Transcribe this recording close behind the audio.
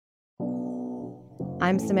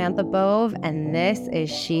I'm Samantha Bove, and this is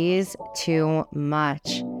She's Too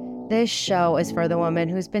Much. This show is for the woman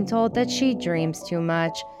who's been told that she dreams too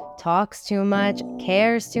much, talks too much,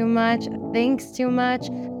 cares too much, thinks too much,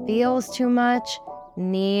 feels too much,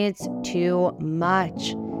 needs too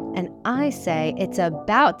much. And I say it's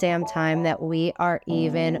about damn time that we are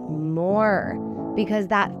even more. Because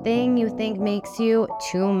that thing you think makes you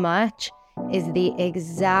too much is the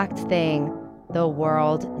exact thing the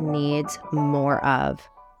world needs more of.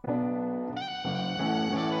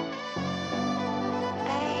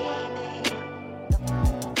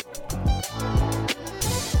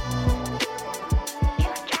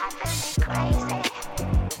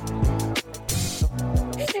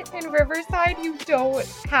 In Riverside, you don't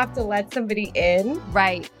have to let somebody in.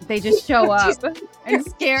 Right. They just show up and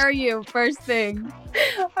scare you first thing.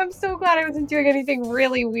 I'm so glad I wasn't doing anything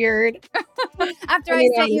really weird. After I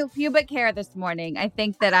sent you pubic hair this morning, I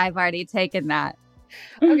think that I've already taken that.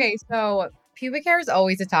 Okay, so pubic hair is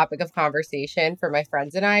always a topic of conversation for my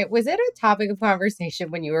friends and I. Was it a topic of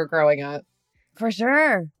conversation when you were growing up? For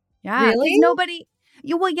sure. Yeah. Really?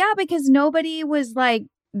 Because nobody was like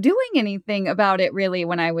doing anything about it really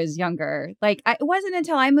when I was younger. Like it wasn't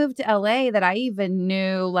until I moved to LA that I even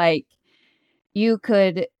knew like you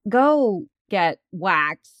could go get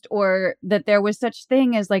waxed or that there was such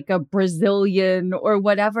thing as like a Brazilian or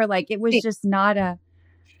whatever. Like it was just not a...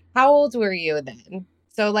 How old were you then?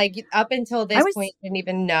 So like up until this point, you didn't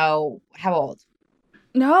even know how old?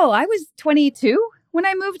 No, I was 22 when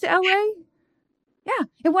I moved to LA. Yeah,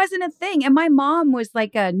 it wasn't a thing. And my mom was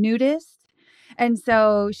like a nudist. And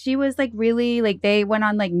so she was like really like they went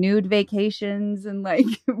on like nude vacations and like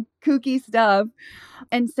kooky stuff.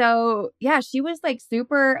 And so, yeah, she was like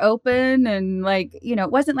super open and like, you know,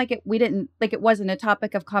 it wasn't like it wasn't a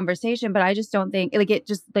topic of conversation, but I just don't think like it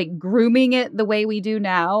just like grooming it the way we do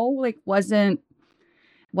now, like wasn't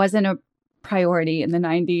a priority in the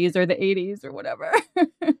 90s or the 80s or whatever.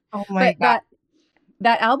 Oh my God.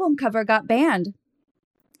 That album cover got banned.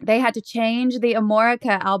 They had to change the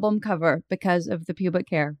Amorica album cover because of the pubic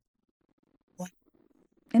hair. What?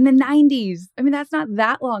 In the 90s. I mean, that's not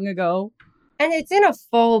that long ago. And it's in a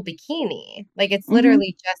full bikini. Like it's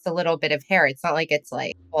literally just a little bit of hair. It's not like it's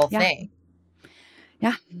like a whole thing.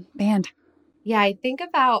 Yeah, banned. Yeah, I think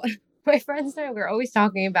about my friends and I, we're always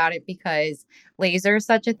talking about it because laser is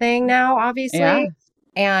such a thing now, obviously. Yeah.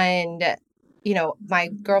 And you know, my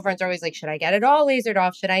girlfriends are always like, should I get it all lasered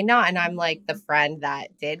off? Should I not? And I'm like the friend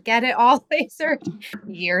that did get it all lasered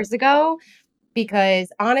years ago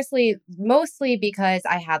because honestly, mostly because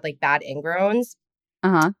I had like bad ingrowns.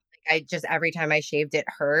 Uh-huh. I just, every time I shaved, it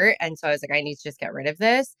hurt. And so I was like, I need to just get rid of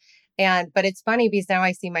this. But it's funny because now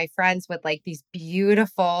I see my friends with like these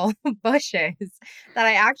beautiful bushes that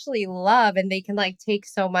I actually love. And they can like take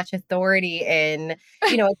so much authority in,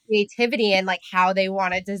 you know, creativity and like how they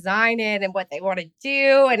want to design it and what they want to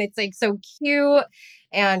do. And it's like so cute.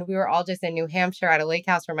 And we were all just in New Hampshire at a lake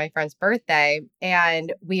house for my friend's birthday.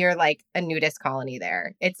 And we are like a nudist colony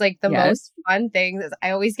there. It's like the most fun thing. I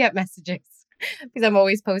always get messages because I'm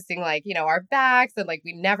always posting like, you know, our backs and like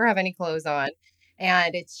we never have any clothes on.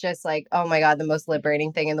 And it's just like, oh my God, the most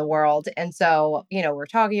liberating thing in the world. And so, you know, we're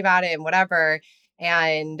talking about it and whatever.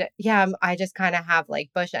 And yeah, I just kind of have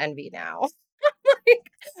like bush envy now.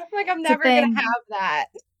 like I'm never going to have that.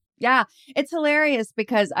 Yeah, it's hilarious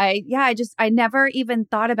because I never even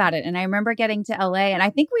thought about it. And I remember getting to LA and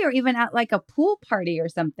I think we were even at like a pool party or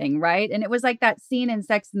something, right? And it was like that scene in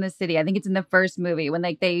Sex and the City. I think it's in the first movie when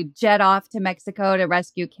like they jet off to Mexico to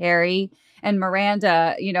rescue Carrie and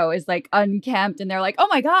Miranda, you know, is like unkempt and they're like, oh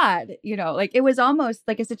my God, you know, like it was almost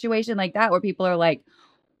like a situation like that where people are like,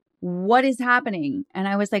 what is happening? And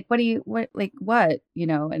I was like, what, you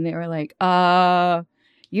know, and they were like,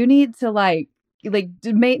 you need to like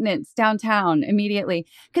do maintenance downtown immediately.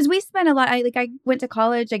 Cause we spent a lot, I went to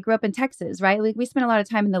college, I grew up in Texas, right? Like we spent a lot of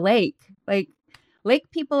time in the lake, like lake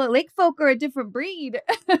folk are a different breed.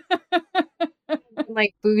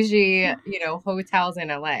 Like bougie, you know, hotels in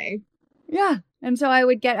LA. Yeah. And so I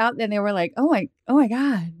would get out there and they were like, oh my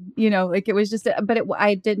God, you know, like it was just,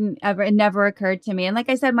 it never occurred to me. And like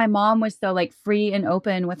I said, my mom was so like free and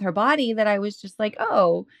open with her body that I was just like,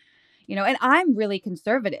 oh, you know, and I'm really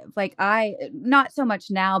conservative. Like not so much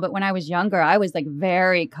now, but when I was younger, I was like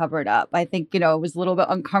very covered up. I think, you know, it was a little bit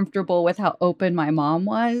uncomfortable with how open my mom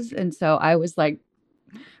was. And so I was like,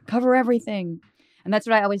 cover everything. And that's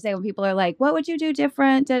what I always say when people are like, what would you do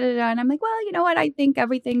different? Da, da, da. And I'm like, well, you know what? I think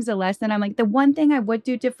everything's a lesson. I'm like, the one thing I would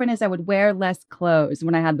do different is I would wear less clothes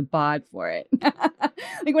when I had the bod for it.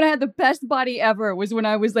 Like when I had the best body ever was when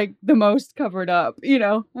I was like the most covered up, you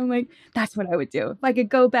know? I'm like, that's what I would do. If I could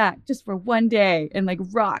go back just for one day and like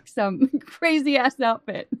rock some crazy ass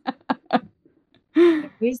outfit. I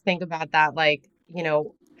always think about that. Like,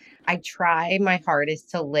 I try my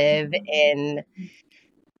hardest to live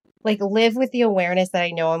with the awareness that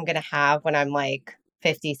I know I'm going to have when I'm like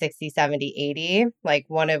 50, 60, 70, 80. Like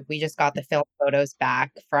we just got the film photos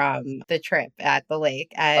back from the trip at the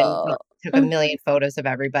lake and we Oh, took a million photos of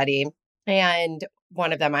everybody. And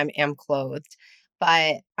one of them am clothed,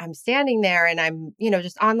 but I'm standing there and I'm,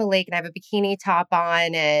 just on the lake and I have a bikini top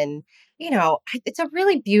on and, it's a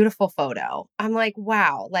really beautiful photo. I'm like,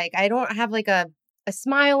 wow, like I don't have like a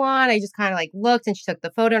smile on. I just kind of like looked and she took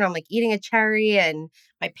the photo and I'm like eating a cherry and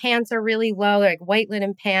my pants are really low, they're like white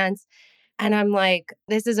linen pants. And I'm like,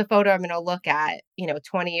 this is a photo I'm going to look at,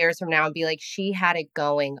 20 years from now and be like, she had it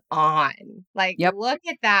going on. Like, yep. look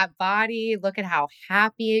at that body. Look at how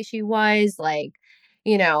happy she was. Like,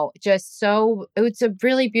 just it's a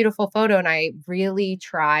really beautiful photo. And I really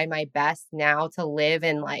try my best now to live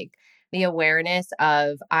in like the awareness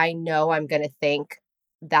of, I know I'm going to think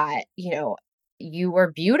that, you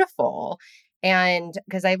were beautiful. And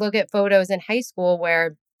because I look at photos in high school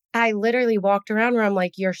where I literally walked around where I'm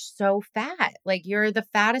like, you're so fat. Like, you're the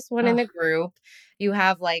fattest one in Oh, the group. You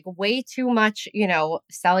have like way too much,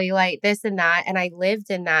 cellulite, this and that. And I lived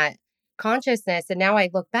in that consciousness. And now I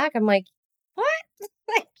look back, I'm like, what?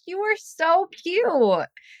 Like, you were so cute.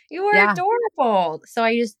 You were yeah. adorable. So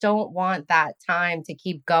I just don't want that time to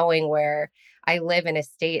keep going where I live in a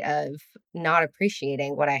state of not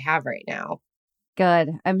appreciating what I have right now. Good.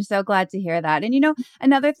 I'm so glad to hear that. And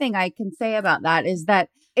another thing I can say about that is that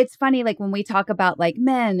it's funny, like when we talk about like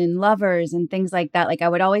men and lovers and things like that, like I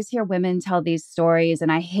would always hear women tell these stories.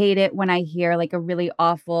 And I hate it when I hear like a really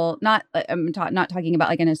awful, not talking about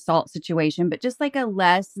like an assault situation, but just like a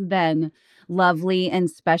less than lovely and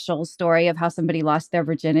special story of how somebody lost their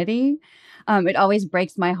virginity. It always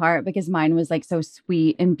breaks my heart because mine was like so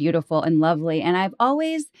sweet and beautiful and lovely. And I've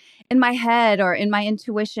always in my head or in my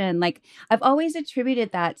intuition, like I've always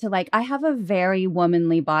attributed that to like, I have a very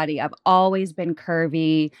womanly body. I've always been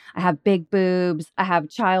curvy. I have big boobs. I have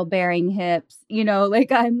childbearing hips,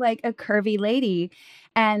 like I'm like a curvy lady.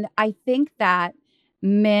 And I think that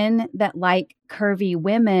men that like curvy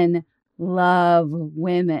women love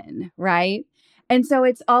women, right? And so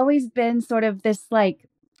it's always been sort of this like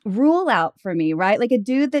rule out for me, right? Like a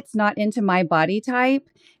dude that's not into my body type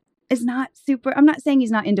is not super. I'm not saying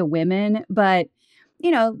he's not into women, but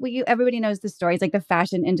everybody knows the stories. Like the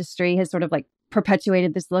fashion industry has sort of like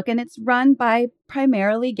perpetuated this look, and it's run by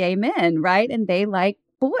primarily gay men, right? And they like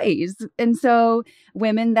boys, and so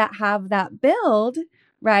women that have that build,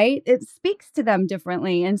 right? It speaks to them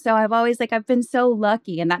differently. And so I've been so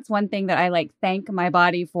lucky, and that's one thing that I like thank my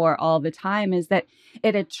body for all the time is that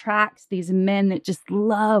it attracts these men that just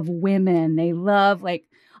love women. They love like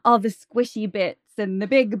all the squishy bits and the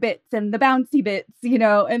big bits and the bouncy bits,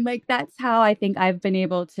 and like that's how I think I've been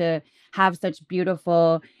able to have such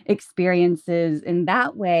beautiful experiences in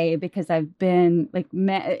that way because I've been like,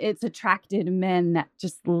 it's attracted men that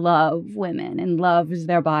just love women and loves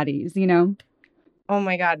their bodies. Oh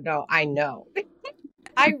my God, no, I know.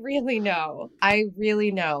 I really know. I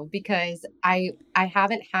really know because I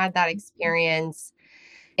haven't had that experience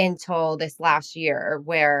until this last year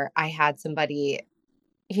where I had somebody,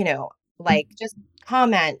 you know, like just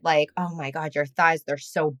comment like, "Oh my God, your thighs, they're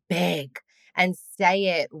so big." And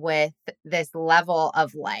say it with this level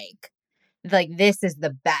of like this is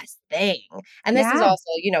the best thing. And this is Yeah,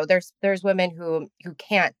 also, there's women who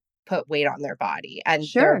can't put weight on their body and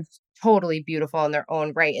they're sure. totally beautiful in their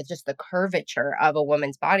own right. It's just the curvature of a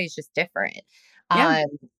woman's body is just different. Yeah.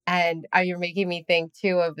 Um and you're making me think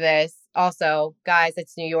too of this. Also, guys,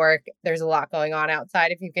 it's New York. There's a lot going on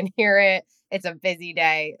outside if you can hear it. It's a busy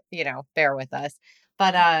day, bear with us.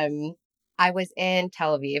 But I was in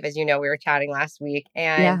Tel Aviv, as you know, we were chatting last week,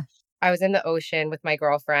 and Yeah. I was in the ocean with my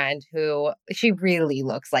girlfriend who she really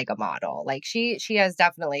looks like a model. Like she has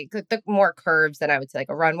definitely the more curves than I would say like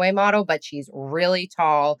a runway model, but she's really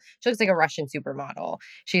tall. She looks like a Russian supermodel.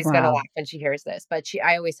 She's gonna Wow. laugh when she hears this, but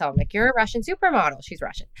I always tell them like, you're a Russian supermodel. She's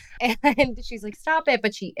Russian. And she's like, stop it.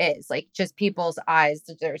 But she is like just people's eyes.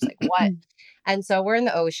 There's like, what? And so we're in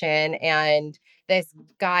the ocean and this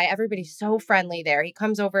guy, everybody's so friendly there. He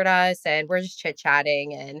comes over to us and we're just chit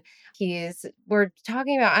chatting and we're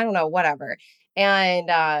talking about, I don't know, whatever. And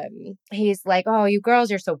he's like, "Oh, you girls,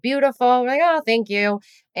 you're so beautiful." I'm like, "Oh, thank you."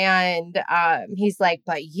 And he's like,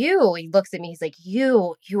 "But you," he looks at me, he's like,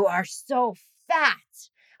 you are so fat.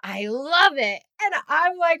 I love it. And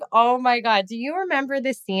I'm like, "Oh my God. Do you remember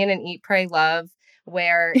the scene in Eat, Pray, Love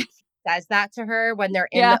where he says that to her when they're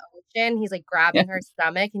in Yeah. the ocean? He's like Yeah. grabbing her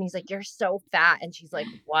stomach and he's like, "You're so fat." And she's like,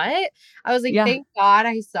 "What?" I was like, Yeah. thank God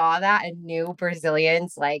I saw that and knew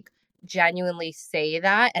Brazilians like genuinely say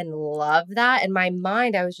that and love that. In my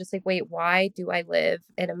mind, I was just like, wait, why do I live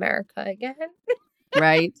in America again?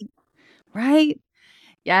 Right. Right.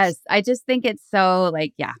 Yes, I just think it's so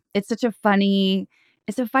like, yeah, it's a funny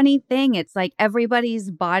thing. It's like everybody's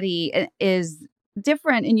body is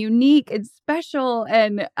different and unique and special.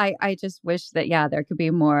 And I just wish that, yeah, there could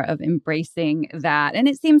be more of embracing that. And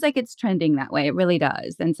it seems like it's trending that way. It really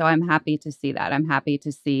does. And so I'm happy to see that. I'm happy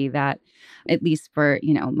to see that, at least for,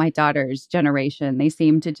 my daughter's generation, they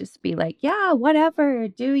seem to just be like, yeah, whatever,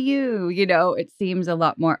 do you? It seems a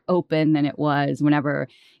lot more open than it was whenever,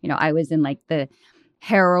 I was in like the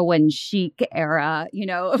heroin chic era,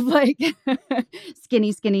 of like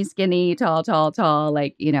skinny, skinny, skinny, tall, tall, tall.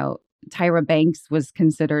 Like, Tyra Banks was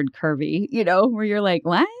considered curvy, where you're like,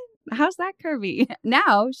 what? How's that curvy?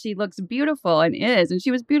 Now she looks beautiful and is, and she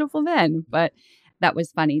was beautiful then. But that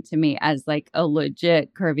was funny to me as like a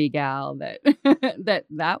legit curvy gal that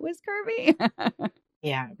that was curvy.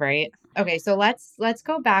 Yeah, right. Okay, so let's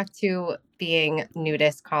go back to being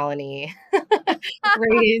nudist colony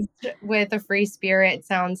raised with a free spirit.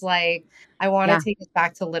 Sounds like I want to Yeah, take us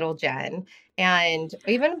back to little Jen. And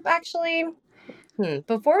even actually,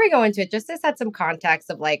 before we go into it, just to set some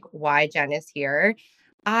context of like why Jen is here,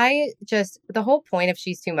 the whole point of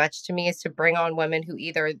She's Too Much to me is to bring on women who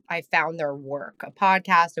either I found their work, a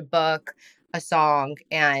podcast, a book, a song,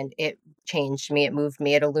 and it changed me, it moved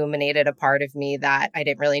me, it illuminated a part of me that I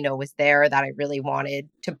didn't really know was there, that I really wanted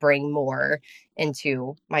to bring more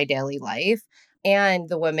into my daily life. And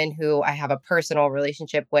the women who I have a personal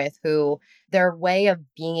relationship with, who their way of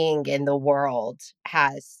being in the world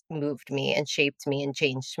has moved me and shaped me and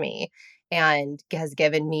changed me and has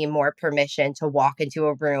given me more permission to walk into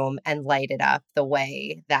a room and light it up the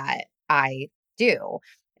way that I do.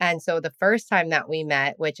 And so the first time that we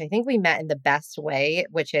met, which I think we met in the best way,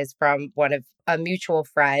 which is from one of a mutual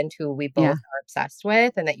friend who we both yeah. are obsessed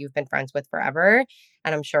with and that you've been friends with forever.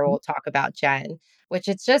 And I'm sure we'll talk about Jen, which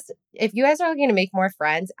it's just, if you guys are looking to make more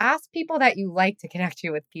friends, ask people that you like to connect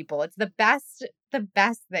you with people. It's the best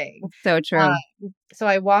thing. So true. So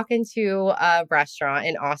I walk into a restaurant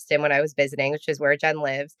in Austin when I was visiting, which is where Jen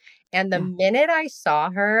lives. And the Yeah. minute I saw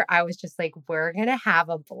her, I was just like, we're going to have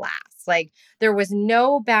a blast. Like, there was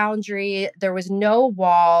no boundary, there was no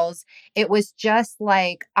walls. It was just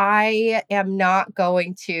like, I am not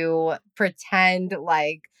going to pretend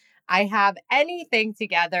like I have anything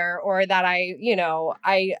together or that I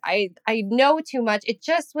know too much. It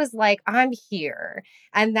just was like, I'm here.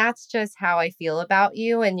 And that's just how I feel about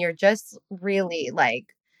you. And you're just really like,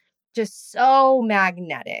 just so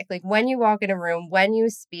magnetic. Like when you walk in a room, when you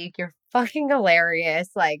speak, you're fucking hilarious.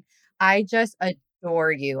 Like I just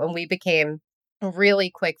adore you. And we became really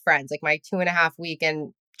quick friends. Like my 2.5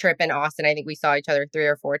 weekend trip in Austin, I think we saw each other 3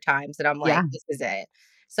 or 4 times. And I'm like, Yeah. this is it.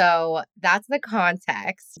 So that's the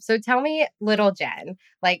context. So tell me, little Jen,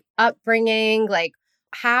 like upbringing, like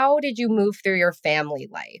how did you move through your family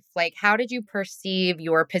life? Like, how did you perceive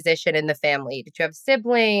your position in the family? Did you have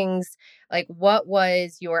siblings? Like, what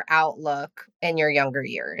was your outlook in your younger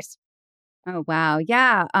years? Oh, wow.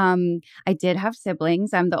 Yeah. I did have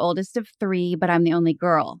siblings. I'm the oldest of three, but I'm the only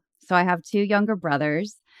girl. So I have two younger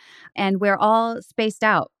brothers, and we're all spaced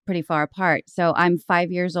out pretty far apart. So I'm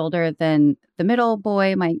 5 years older than the middle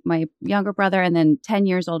boy, my younger brother, and then 10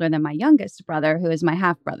 years older than my youngest brother, who is my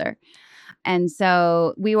half brother. And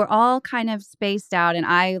so we were all kind of spaced out, and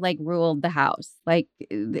I like ruled the house. Like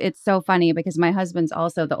it's so funny because my husband's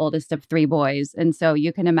also the oldest of three boys. And so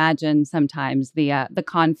you can imagine sometimes the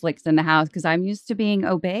conflicts in the house because I'm used to being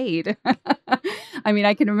obeyed. I mean,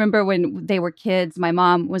 I can remember when they were kids, my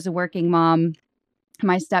mom was a working mom.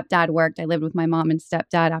 My stepdad worked. I lived with my mom and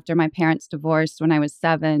stepdad after my parents divorced when I was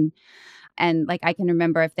 7. And like I can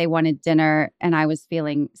remember if they wanted dinner and I was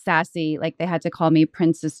feeling sassy, like they had to call me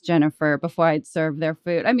Princess Jennifer before I'd serve their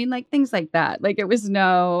food. I mean, like things like that. Like it was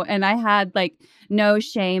no, and I had like no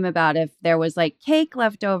shame about if there was like cake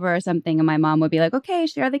left over or something. And my mom would be like, okay,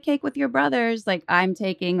 share the cake with your brothers. Like I'm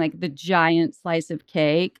taking like the giant slice of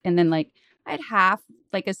cake and then like I had half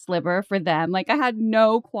like a sliver for them. Like I had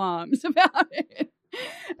no qualms about it.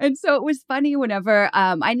 And so it was funny whenever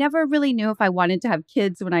I never really knew if I wanted to have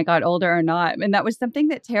kids when I got older or not. And that was something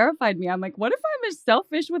that terrified me. I'm like, what if I'm as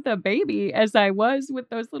selfish with a baby as I was with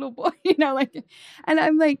those little boys? And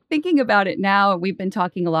I'm like thinking about it now. We've been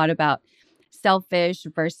talking a lot about selfish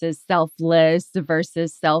versus selfless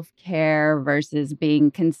versus self-care versus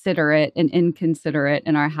being considerate and inconsiderate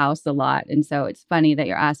in our house a lot. And so it's funny that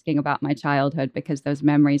you're asking about my childhood because those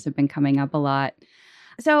memories have been coming up a lot.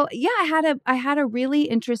 So yeah, I had a really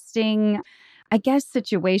interesting, I guess,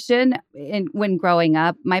 situation when growing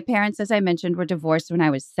up. My parents, as I mentioned, were divorced when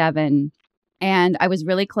I was 7. And I was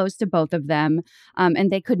really close to both of them.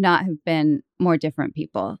 And they could not have been more different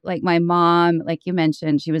people. Like my mom, like you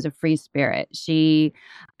mentioned, she was a free spirit. She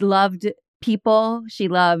loved people. She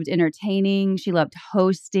loved entertaining. She loved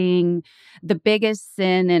hosting. The biggest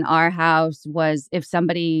sin in our house was if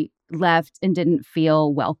somebody left and didn't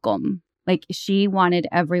feel welcome. Like she wanted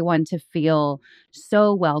everyone to feel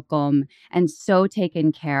so welcome and so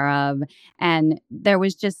taken care of. And there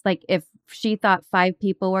was just like, if she thought 5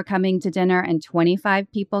 people were coming to dinner and 25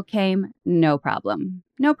 people came, no problem.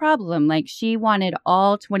 No problem. Like she wanted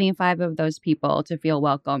all 25 of those people to feel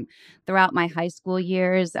welcome. Throughout my high school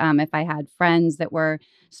years, if I had friends that were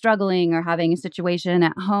struggling or having a situation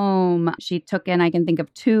at home, she took in, I can think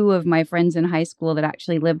of 2 of my friends in high school that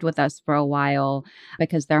actually lived with us for a while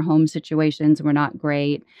because their home situations were not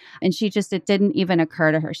great. And it didn't even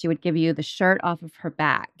occur to her. She would give you the shirt off of her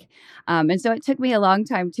back. And so it took me a long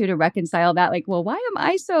time too to reconcile that. Like, well, why am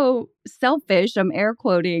I so selfish? I'm air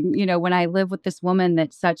quoting, when I live with this woman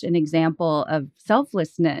that's such an example of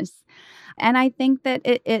selflessness. And I think that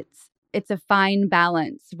it's a fine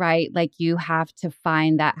balance, right? Like you have to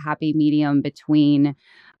find that happy medium between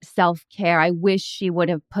self-care. I wish she would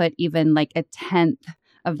have put even like a tenth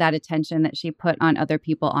of that attention that she put on other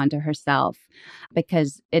people onto herself,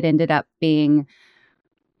 because it ended up being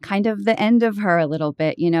kind of the end of her a little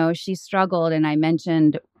bit. She struggled. And I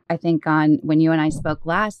mentioned, I think on when you and I spoke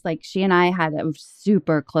last, like she and I had a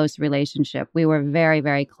super close relationship. We were very,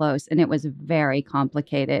 very close, and it was very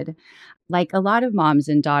complicated, like a lot of moms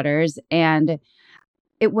and daughters. And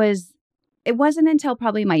it wasn't until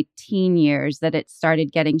probably my teen years that it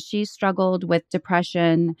started getting, she struggled with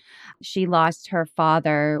depression. She lost her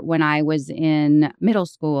father when I was in middle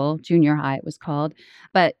school, junior high, it was called.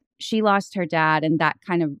 But she lost her dad, and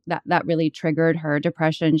that really triggered her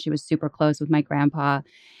depression. She was super close with my grandpa.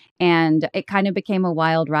 And it kind of became a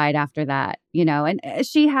wild ride after that, and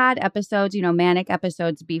she had episodes, manic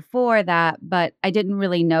episodes before that, but I didn't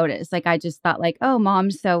really notice. Like, I just thought like, oh,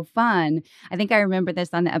 mom's so fun. I think I remember this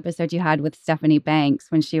on the episode you had with Stephanie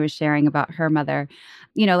Banks when she was sharing about her mother.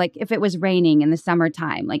 Like if it was raining in the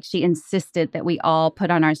summertime, like she insisted that we all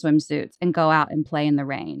put on our swimsuits and go out and play in the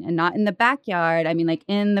rain, and not in the backyard. I mean, like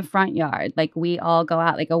in the front yard, like we all go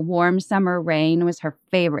out. Like a warm summer rain was her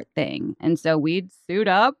favorite thing. And so we'd suit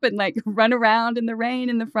up and like run around in the rain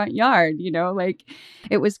in the front yard, like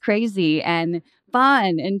it was crazy and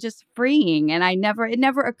fun and just freeing. And it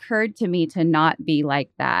never occurred to me to not be like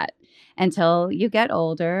that until you get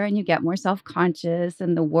older and you get more self-conscious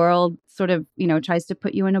and the world sort of, tries to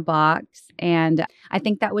put you in a box. And I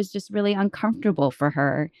think that was just really uncomfortable for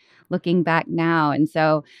her looking back now. And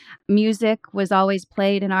so music was always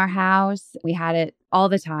played in our house. We had it all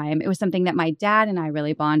the time. It was something that my dad and I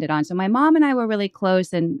really bonded on. So my mom and I were really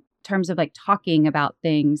close in terms of like talking about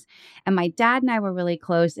things. And my dad and I were really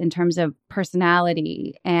close in terms of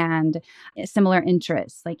personality and similar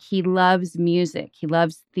interests. Like he loves music, he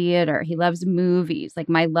loves theater, he loves movies. Like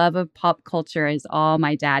my love of pop culture is all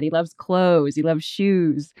my dad. He loves clothes, he loves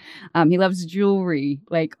shoes, he loves jewelry,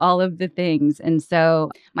 like all of the things. And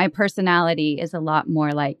so my personality is a lot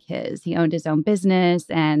more like his. He owned his own business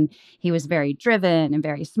and he was very driven and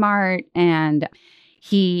very smart. And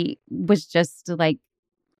he was just like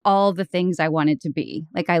all the things I wanted to be.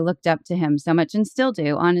 Like I looked up to him so much and still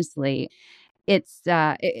do, honestly.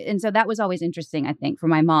 And so that was always interesting, I think, for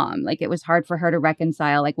my mom. Like it was hard for her to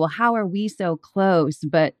reconcile, like, well, how are we so close,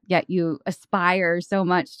 but yet you aspire so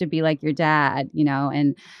much to be like your dad,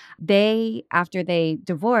 And after they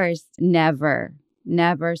divorced, never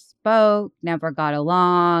spoke, never got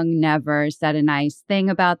along, never said a nice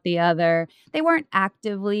thing about the other. They weren't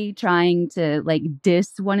actively trying to like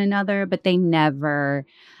diss one another, but they never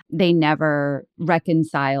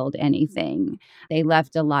reconciled anything. They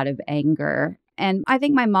left a lot of anger. And I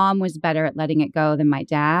think my mom was better at letting it go than my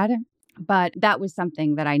dad. But that was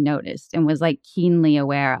something that I noticed and was like keenly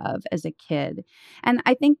aware of as a kid. And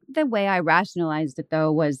I think the way I rationalized it,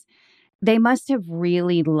 though, was they must have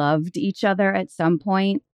really loved each other at some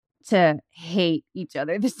point to hate each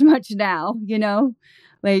other this much now,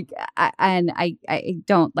 Like, I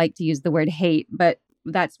don't like to use the word hate, but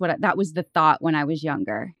that was the thought when I was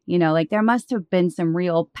younger. Like there must have been some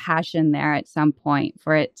real passion there at some point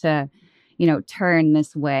for it to, turn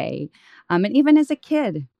this way. And even as a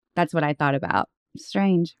kid, that's what I thought about.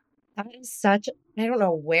 Strange. That is such, I don't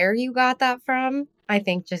know where you got that from. I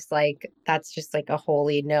think just like, that's just like a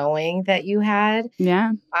holy knowing that you had.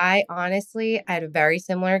 Yeah. I had a very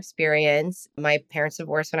similar experience. My parents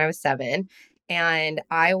divorced when I was 7, and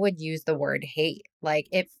I would use the word hate. Like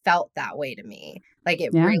it felt that way to me. Like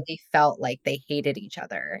it Yeah. really felt like they hated each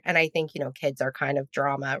other. And I think, kids are kind of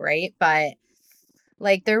drama, right? But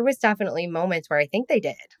like there was definitely moments where I think they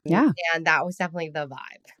did. Yeah. And that was definitely the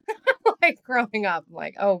vibe. Like growing up, I'm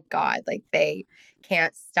like, oh God, like they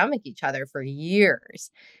can't stomach each other for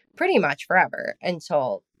years, pretty much forever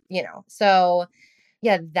until, so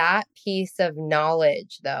yeah, that piece of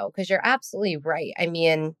knowledge though, because you're absolutely right. I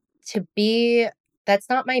mean, to be, that's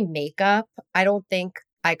not my makeup. I don't think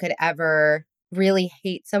I could ever really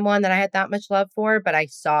hate someone that I had that much love for, but I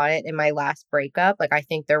saw it in my last breakup. Like, I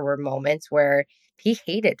think there were moments where he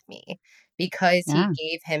hated me because he Yeah.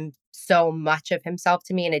 gave him so much of himself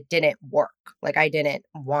to me and it didn't work. Like, I didn't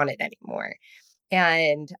want it anymore.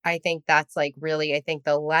 And I think that's like really, I think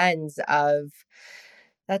the lens of,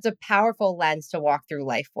 that's a powerful lens to walk through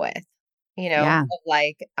life with, Yeah. of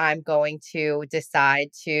like, I'm going to decide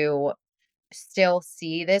to still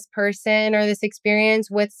see this person or this experience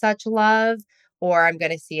with such love, or I'm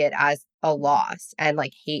going to see it as a loss and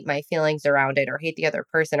like hate my feelings around it or hate the other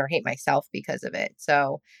person or hate myself because of it.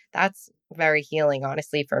 So that's very healing,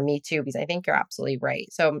 honestly, for me too, because I think you're absolutely right.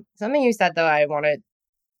 So something you said, though, I want to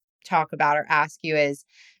talk about or ask you is,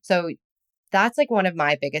 so that's like one of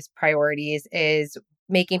my biggest priorities is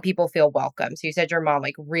making people feel welcome. So you said your mom,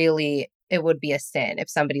 like really, it would be a sin if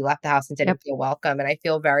somebody left the house and Yep. didn't feel welcome. And I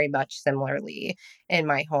feel very much similarly in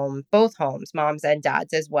my home, both homes, moms and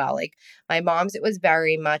dads as well. Like my mom's, it was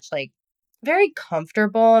very much like very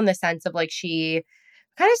comfortable in the sense of like she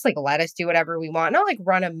kind of just like let us do whatever we want, not like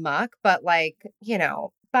run amok, but like,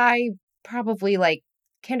 by probably like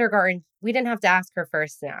kindergarten, we didn't have to ask her for a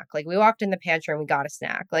snack. Like we walked in the pantry and we got a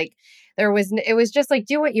snack. Like it was just like,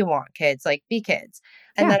 do what you want, kids, like be kids.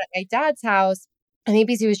 And Yeah. then at my dad's house, I think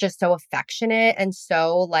because he was just so affectionate and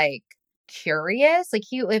so like curious, like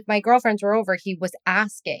if my girlfriends were over, he was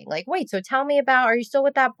asking like, wait, so tell me about, are you still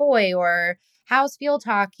with that boy? Or how's field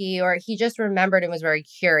hockey? Or he just remembered and was very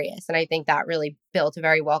curious. And I think that really built a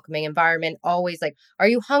very welcoming environment. Always like, are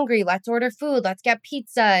you hungry? Let's order food. Let's get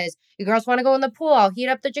pizzas. You girls want to go in the pool? I'll heat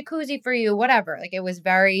up the jacuzzi for you, whatever. Like it was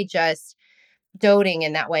very just doting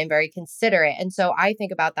in that way and very considerate. And so I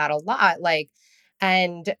think about that a lot. Like,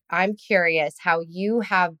 and I'm curious how you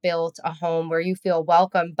have built a home where you feel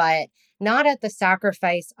welcome, but not at the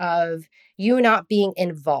sacrifice of you not being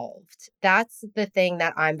involved. That's the thing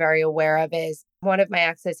that I'm very aware of is one of my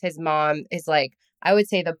exes, his mom is like, I would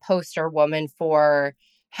say the poster woman for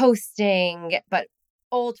hosting, but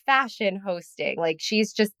old fashioned hosting. Like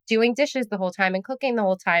she's just doing dishes the whole time and cooking the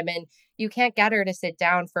whole time. And you can't get her to sit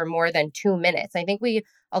down for more than 2 minutes. I think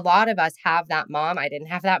a lot of us have that mom. I didn't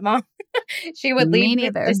have that mom. She would leave Me me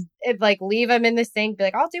neither. just like leave him in the sink, be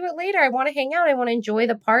like, I'll do it later. I want to hang out. I want to enjoy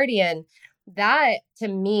the party. And that to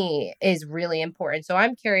me is really important. So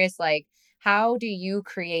I'm curious, like, how do you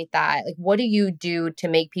create that? Like, what do you do to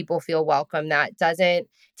make people feel welcome that doesn't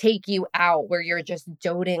take you out where you're just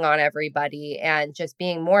doting on everybody and just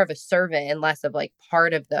being more of a servant and less of like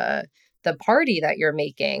part of the party that you're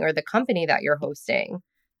making or the company that you're hosting?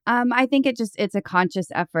 I think it's a conscious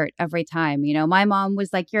effort every time. My mom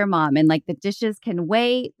was like your mom, and like the dishes can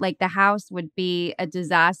wait. Like the house would be a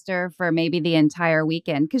disaster for maybe the entire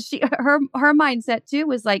weekend because her mindset too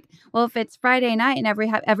was like, well, if it's Friday night and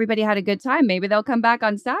everybody had a good time, maybe they'll come back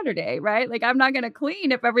on Saturday, right? Like I'm not gonna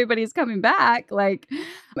clean if everybody's coming back. Like,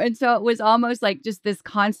 and so it was almost like just this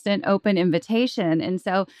constant open invitation. And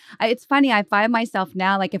so it's funny. I find myself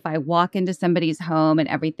now, like if I walk into somebody's home and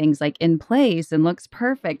everything's like in place and looks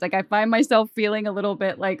perfect. Like I find myself feeling a little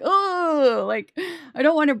bit like, oh, like I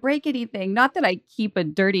don't want to break anything. Not that I keep a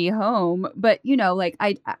dirty home, but like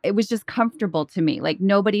it was just comfortable to me. Like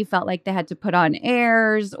nobody felt like they had to put on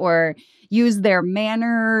airs or use their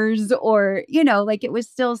manners or, like it was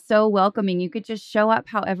still so welcoming. You could just show up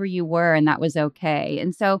however you were and that was okay.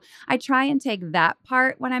 And so I try and take that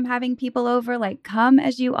part when I'm having people over, like come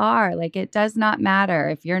as you are. Like it does not matter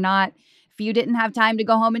if you're not you didn't have time to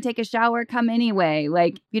go home and take a shower, come anyway.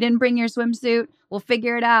 Like, if you didn't bring your swimsuit, we'll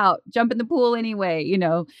figure it out. Jump in the pool anyway, you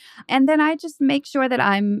know. And then I just make sure that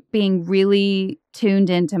I'm being really tuned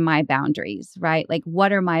into my boundaries, right? Like,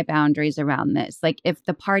 what are my boundaries around this? Like, if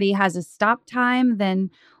the party has a stop time, then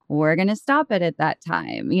we're going to stop it at that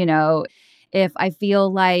time, you know. If I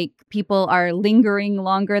feel like people are lingering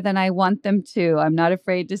longer than I want them to, I'm not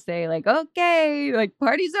afraid to say, like, okay, like,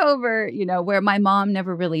 party's over, you know, where my mom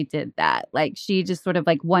never really did that. Like, she just sort of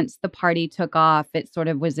like, once the party took off, it sort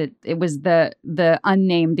of was it was the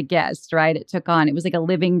unnamed guest, right? It was like a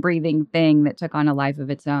living, breathing thing that took on a life of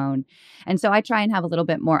its own. And so I try and have a little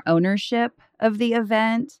bit more ownership of the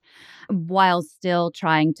event while still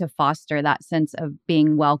trying to foster that sense of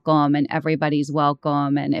being welcome and everybody's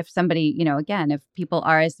welcome. And if somebody, you know, again, if people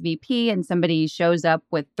RSVP and somebody shows up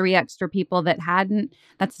with 3 extra people that hadn't,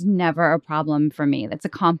 that's never a problem for me. That's a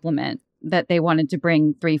compliment that they wanted to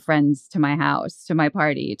bring 3 friends to my house, to my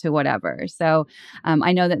party, to whatever. So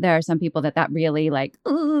I know that there are some people that really like,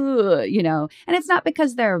 ooh, you know, and it's not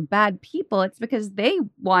because they're bad people. It's because they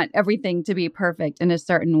want everything to be perfect in a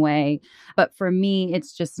certain way. But for me,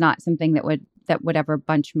 it's just not something that would ever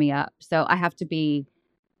bunch me up. So I have to be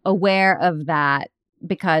aware of that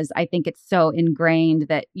because I think it's so ingrained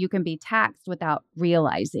that you can be taxed without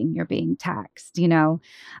realizing you're being taxed, you know?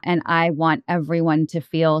 And I want everyone to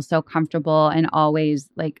feel so comfortable and always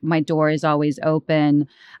like my door is always open.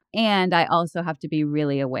 And I also have to be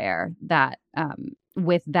really aware that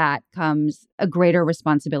with that comes a greater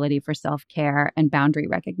responsibility for self-care and boundary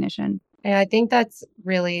recognition. And I think that's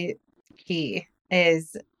really key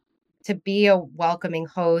is to be a welcoming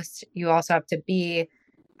host. You also have to be,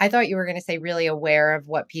 I thought you were going to say really aware of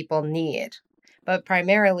what people need, but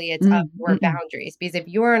primarily it's of your Mm-mm. boundaries. Because if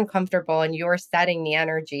you're uncomfortable and you're setting the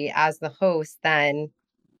energy as the host, then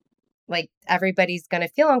like everybody's going to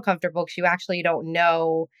feel uncomfortable because you actually don't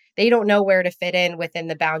know, they don't know where to fit in within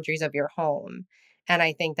the boundaries of your home. And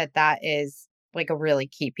I think that is like a really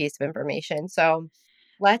key piece of information. So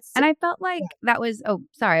let's, And I felt like that was, oh,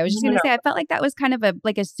 sorry. I was just no, going to no, say, I felt like that was kind of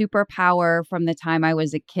like a superpower from the time I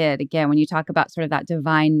was a kid. Again, when you talk about sort of that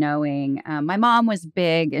divine knowing, my mom was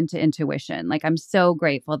big into intuition. Like, I'm so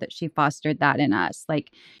grateful that she fostered that in us.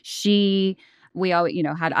 Like, we always, you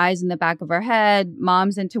know, had eyes in the back of her head,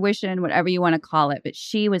 mom's intuition, whatever you want to call it. But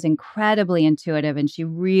she was incredibly intuitive and she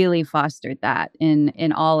really fostered that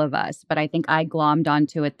in all of us. But I think I glommed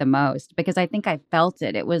onto it the most because I think I felt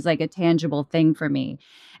it. It was like a tangible thing for me.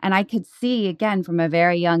 And I could see again from a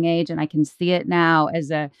very young age, and I can see it now as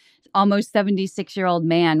a almost 76-year-old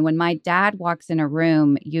man. When my dad walks in a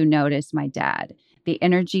room, you notice my dad. The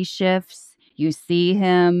energy shifts. You see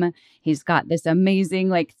him. He's got this amazing,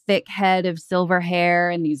 like thick head of silver hair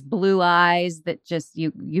and these blue eyes that just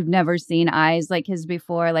you've never seen eyes like his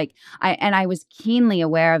before. Like I was keenly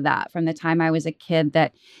aware of that from the time I was a kid,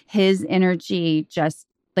 that his energy just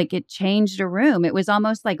like it changed a room. It was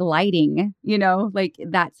almost like lighting, you know, like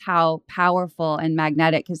that's how powerful and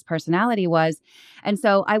magnetic his personality was. And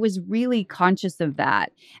so I was really conscious of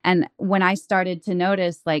that. And when I started to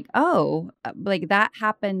notice, like, oh, like that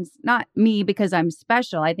happens, not me because I'm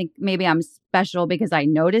special. I think maybe I'm special because I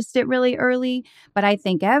noticed it really early, but I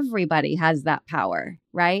think everybody has that power,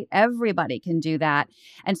 right? Everybody can do that.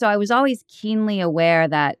 And so I was always keenly aware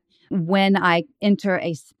that when I enter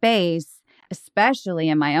a space, especially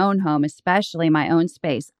in my own home, especially my own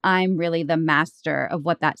space, I'm really the master of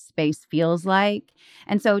what that space feels like.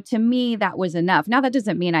 And so to me, that was enough. Now, that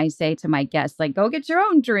doesn't mean I say to my guests, like, go get your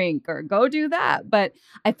own drink or go do that. But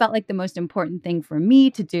I felt like the most important thing for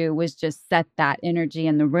me to do was just set that energy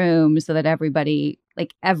in the room so that everybody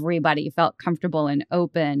felt comfortable and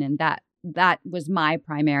open. And that was my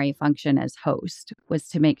primary function as host, was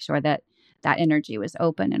to make sure that that energy was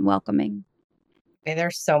open and welcoming. okay,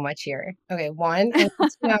 there's so much here. Okay, one, I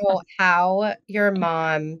want to know how your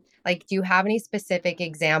mom, like, do you have any specific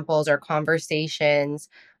examples or conversations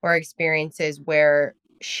or experiences where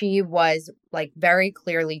she was like very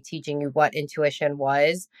clearly teaching you what intuition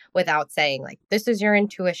was without saying, like, this is your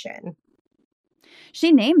intuition?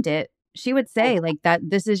 She named it. She would Oh, say like that,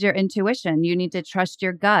 this is your intuition. You need to trust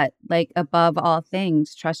your gut, like above all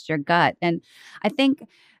things, trust your gut. And I think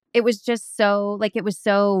it was just so like it was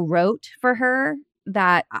so rote for her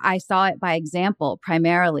that I saw it by example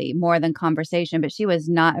primarily more than conversation, but she was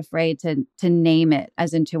not afraid to name it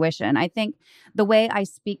as intuition. I think the way I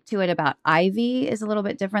speak to it about Ivy is a little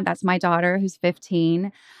bit different. That's my daughter who's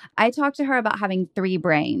 15. I talk to her about having 3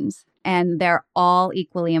 brains and they're all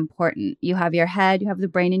equally important. You have your head, you have the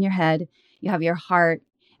brain in your head, you have your heart,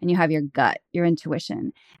 and you have your gut, your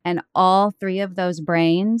intuition. And all three of those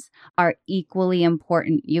brains are equally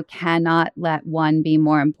important. You cannot let one be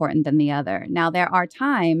more important than the other. Now, there are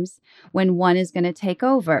times when one is going to take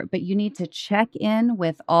over, but you need to check in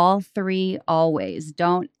with all three always.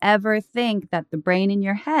 Don't ever think that the brain in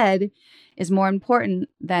your head is more important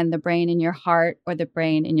than the brain in your heart or the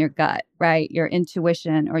brain in your gut, right? Your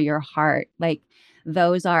intuition or your heart. Like,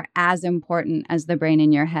 those are as important as the brain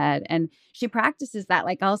in your head. And she practices that.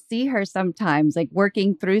 Like, I'll see her sometimes, like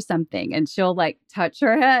working through something, and she'll like touch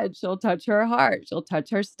her head, she'll touch her heart, she'll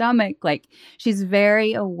touch her stomach. Like, she's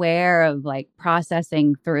very aware of like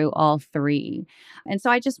processing through all three. And so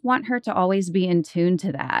I just want her to always be in tune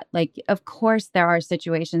to that. Like, of course, there are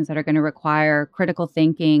situations that are going to require critical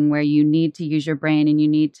thinking where you need to use your brain and you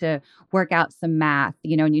need to work out some math,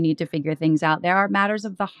 and you need to figure things out. There are matters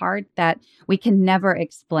of the heart that we can never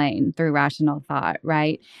explain through rational thought,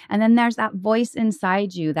 right? And then there's that voice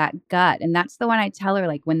inside you, that gut. And that's the one I tell her,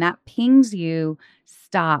 like, when that pings you,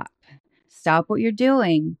 stop. Stop what you're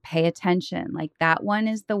doing. Pay attention. Like, that one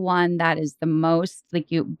is the one that is the most,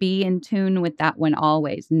 like, you be in tune with that one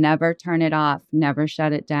always. Never turn it off. Never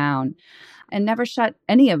shut it down. And never shut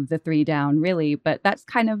any of the three down, really. But that's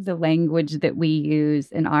kind of the language that we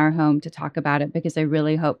use in our home to talk about it, because I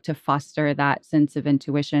really hope to foster that sense of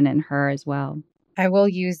intuition in her as well. I will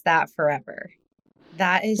use that forever.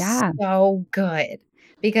 That is Yeah. so good,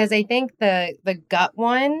 because I think the gut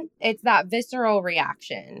one, it's that visceral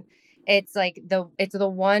reaction. It's like it's the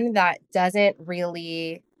one that doesn't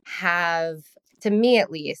really have, to me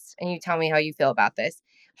at least, and you tell me how you feel about this.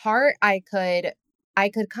 Heart, I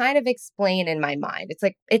could kind of explain in my mind. It's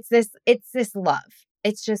like it's this love.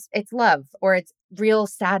 It's love, or it's real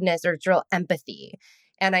sadness, or it's real empathy.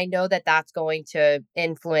 And I know that that's going to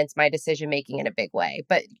influence my decision making in a big way.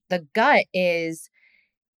 But the gut is,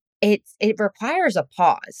 it requires a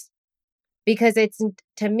pause, because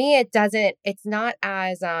to me, it's not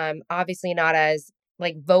as obviously not as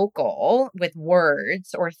like vocal with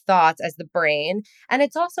words or thoughts as the brain, and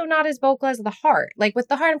it's also not as vocal as the heart. Like, with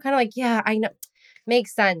the heart, I'm kind of like, yeah, I know,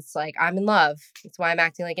 makes sense, like, I'm in love, that's why I'm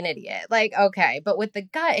acting like an idiot, like, okay. But with the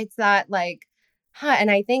gut, it's that like,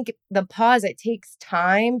 and I think the pause, it takes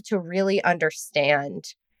time to really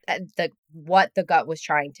understand the what the gut was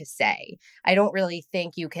trying to say. I don't really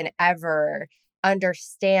think you can ever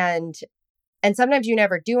understand, and sometimes you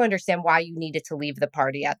never do understand, why you needed to leave the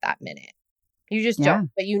party at that minute. You just don't, Yeah.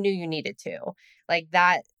 but you knew you needed to. Like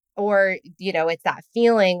that, or, it's that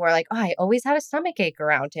feeling where like, oh, I always had a stomach ache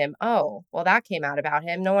around him. Oh, well, that came out about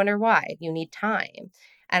him. No wonder why. You need time.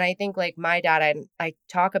 And I think, like, my dad, I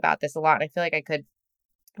talk about this a lot, and I feel like I could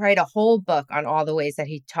write a whole book on all the ways that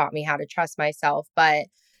he taught me how to trust myself. But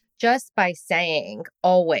just by saying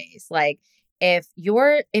always, like, if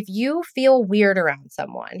you feel weird around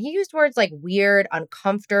someone, he used words like weird,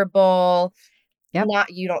 uncomfortable, Yep.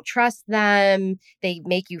 not, you don't trust them, they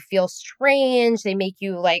make you feel strange, they make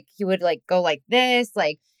you like, you would like go like this,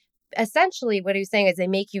 like, essentially what he was saying is they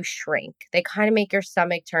make you shrink, they kind of make your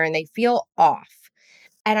stomach turn, they feel off.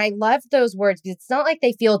 And I love those words, because it's not like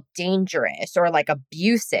they feel dangerous or like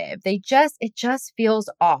abusive. It just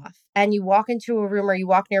feels off. And you walk into a room, or you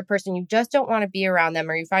walk near a person, you just don't want to be around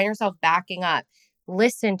them, or you find yourself backing up.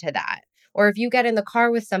 Listen to that. Or if you get in the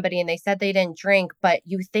car with somebody and they said they didn't drink, but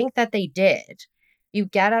you think that they did, you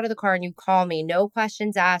get out of the car and you call me, no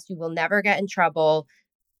questions asked. You will never get in trouble.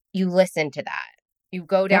 You listen to that. You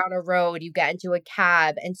go Yep. down a road, you get into a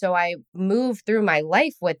cab. And so I move through my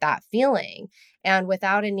life with that feeling, and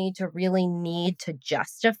without a need to really need to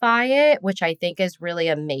justify it, which I think is really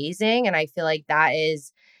amazing. And I feel like that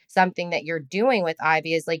is something that you're doing with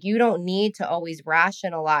Ivy, is like, you don't need to always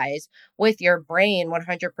rationalize with your brain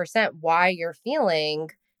 100% why you're feeling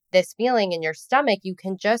this feeling in your stomach. You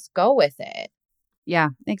can just go with it. Yeah,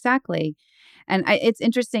 exactly. And it's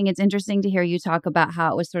interesting. It's interesting to hear you talk about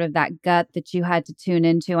how it was sort of that gut that you had to tune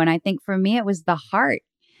into. And I think for me, it was the heart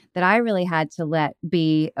that I really had to let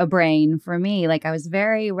be a brain for me. Like, I was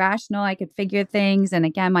very rational. I could figure things. And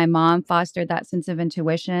again, my mom fostered that sense of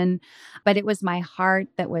intuition, but it was my heart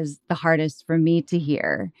that was the hardest for me to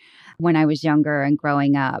hear when I was younger and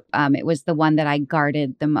growing up. It was the one that I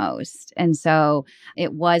guarded the most. And so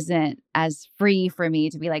it wasn't as free for me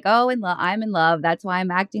to be like, oh, I'm in love. That's why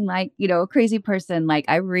I'm acting like, a crazy person. Like,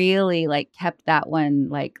 I really like kept that one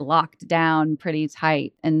like locked down pretty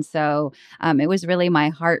tight. And so it was really my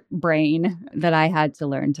heart brain that I had to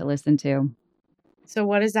learn to listen to. So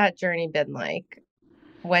what has that journey been like?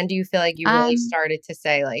 When do you feel like you really Um, started to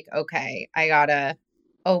say like, okay, I gotta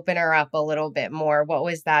open her up a little bit more? What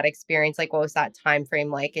was that experience like? What was that time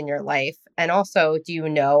frame like in your life? And also, do you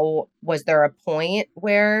know, was there a point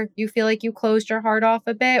where you feel like you closed your heart off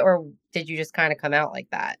a bit, or did you just kind of come out like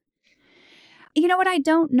that? You know what? I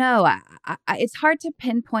don't know. It's hard to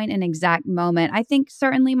pinpoint an exact moment. I think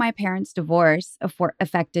certainly my parents' divorce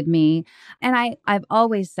affected me. And I've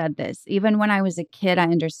always said this, even when I was a kid, I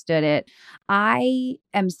understood it. I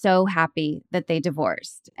am so happy that they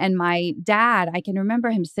divorced. And my dad, I can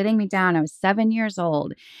remember him sitting me down. I was 7 years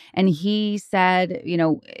old. And he said,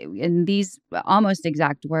 in these almost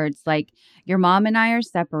exact words, like, your mom and I are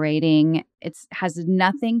separating. It has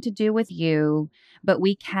nothing to do with you, but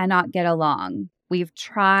we cannot get along. We've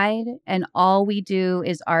tried, and all we do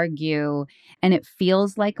is argue, and it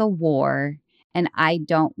feels like a war. And I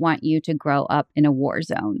don't want you to grow up in a war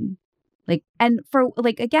zone. Like, and for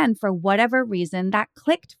like, again, for whatever reason, that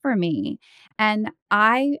clicked for me. And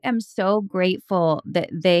I am so grateful that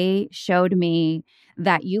they showed me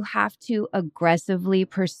that you have to aggressively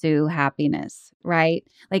pursue happiness, right?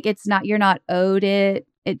 Like, you're not owed it.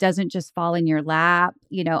 It doesn't just fall in your lap.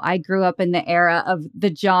 I grew up in the era of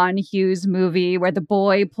the John Hughes movie where the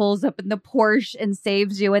boy pulls up in the Porsche and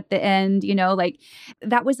saves you at the end, like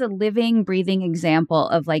that was a living, breathing example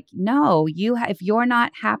of like, no, if you're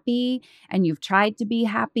not happy and you've tried to be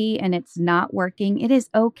happy and it's not working, it is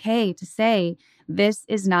okay to say, this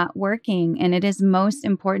is not working. And it is most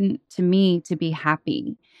important to me to be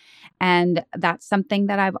happy. And that's something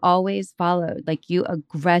that I've always followed. Like, you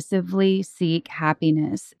aggressively seek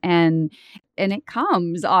happiness, and it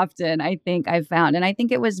comes often, I think I've found. And I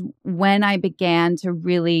think it was when I began to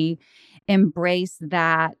really embrace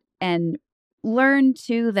that and learn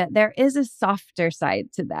too that there is a softer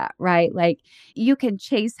side to that, right? Like, you can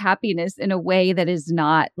chase happiness in a way that is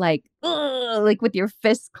not like, ugh, like with your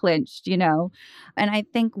fists clenched. And I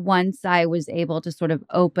think once I was able to sort of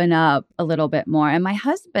open up a little bit more, and my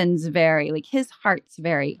husband's like, his heart's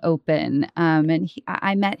very open. And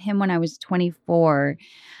I met him when I was 24,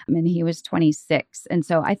 and he was 26. And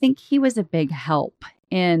so I think he was a big help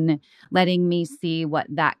in letting me see what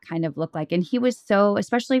that kind of looked like. And he was so,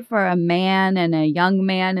 especially for a man and a young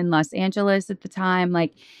man in Los Angeles at the time,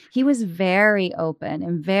 like, he was very open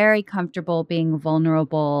and very comfortable being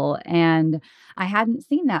vulnerable. And I hadn't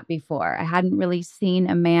seen that before. I hadn't really seen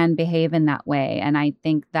a man behave in that way. And I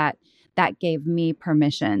think that gave me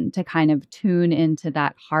permission to kind of tune into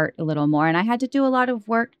that heart a little more. And I had to do a lot of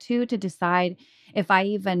work too to decide if I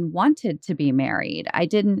even wanted to be married. I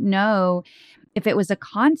didn't know if it was a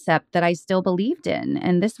concept that I still believed in.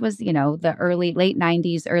 And this was, the late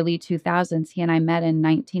 90s, early 2000s. He and I met in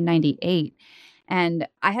 1998. And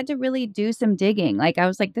I had to really do some digging. Like, I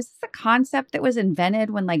was like, this is a concept that was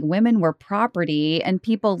invented when like women were property and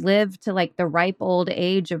people lived to like the ripe old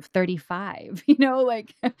age of 35.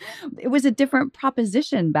 Like, it was a different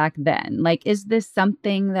proposition back then. Like, is this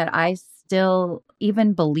something that I still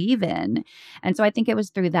even believe in? And so I think it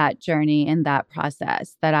was through that journey and that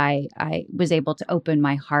process that I was able to open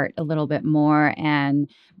my heart a little bit more and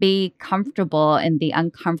be comfortable in the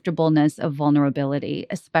uncomfortableness of vulnerability,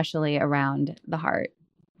 especially around the heart.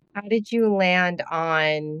 How did you land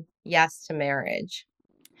on yes to marriage?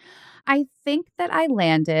 I think that I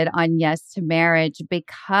landed on yes to marriage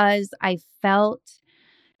because I felt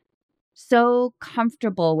so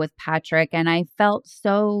comfortable with Patrick and I felt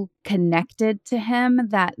so connected to him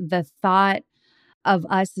that the thought of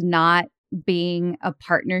us not being a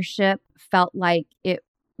partnership felt like it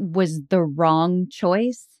was the wrong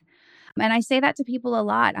choice. And I say that to people a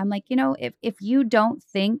lot. I'm like, if you don't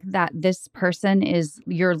think that this person is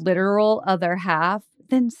your literal other half,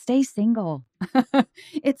 then stay single.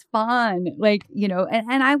 It's fun. Like,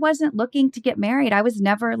 and I wasn't looking to get married. I was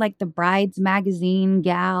never like the brides magazine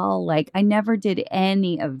gal. Like, I never did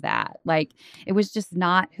any of that. Like, it was just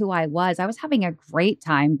not who I was. I was having a great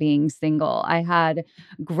time being single. I had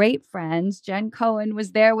great friends. Jenn Cohen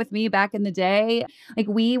was there with me back in the day. Like,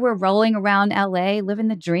 we were rolling around LA, living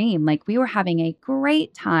the dream. Like, we were having a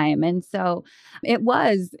great time. And so it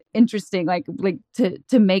was interesting, like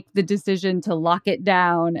to make the decision to lock it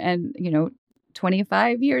down. And,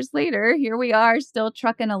 25 years later, here we are still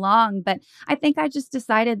trucking along. But I think I just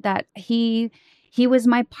decided that he was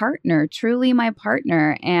my partner, truly my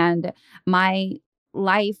partner. And my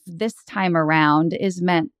life this time around is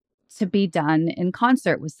meant to be done in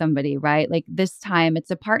concert with somebody, right? Like this time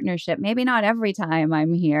it's a partnership. Maybe not every time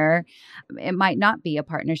I'm here. It might not be a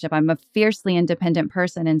partnership. I'm a fiercely independent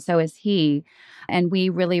person, and so is he. And we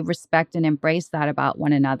really respect and embrace that about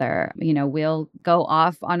one another. You know, we'll go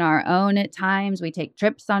off on our own at times. We take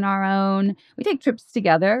trips on our own. We take trips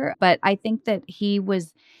together. But I think that he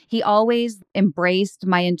always embraced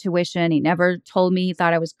my intuition. He never told me he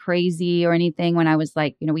thought I was crazy or anything when I was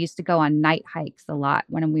like, we used to go on night hikes a lot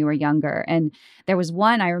when we were younger. And there was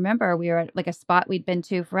one I remember we were at like a spot we'd been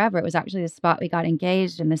to forever. It was actually the spot we got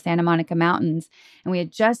engaged in the Santa Monica Mountains. And we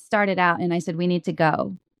had just started out and I said, we need to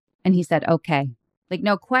go. And he said, okay. Like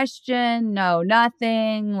no question, no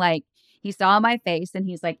nothing. Like he saw my face and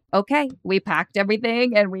he's like, okay, we packed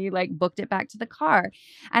everything and we like booked it back to the car.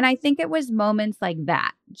 And I think it was moments like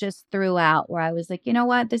that just throughout where I was like, you know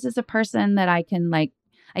what, this is a person that I can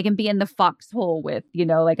be in the foxhole with,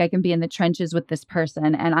 like I can be in the trenches with this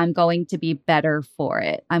person and I'm going to be better for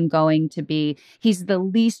it. He's the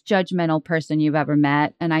least judgmental person you've ever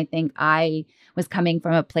met. And I think I was coming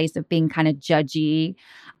from a place of being kind of judgy.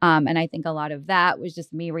 And I think a lot of that was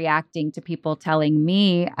just me reacting to people telling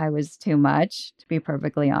me I was too much, to be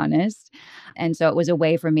perfectly honest. And so it was a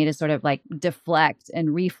way for me to sort of like deflect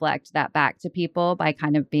and reflect that back to people by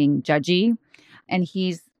kind of being judgy. And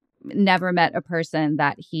he's never met a person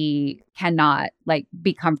that he cannot like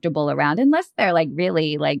be comfortable around unless they're like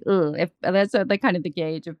really like, ooh, if that's like kind of the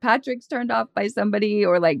gauge. If Patrick's turned off by somebody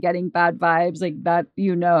or like getting bad vibes like that,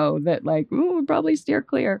 that like, ooh, probably steer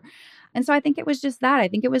clear. And so I think it was just that. I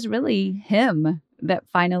think it was really him that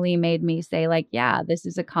finally made me say like, yeah, this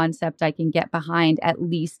is a concept I can get behind, at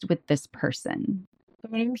least with this person.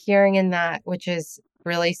 What I'm hearing in that, which is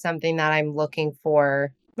really something that I'm not looking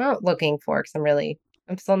for, because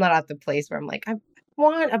I'm still not at the place where I'm like, I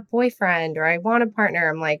want a boyfriend or I want a partner.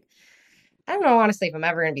 I'm like, I don't know, honestly, if I'm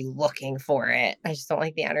ever going to be looking for it. I just don't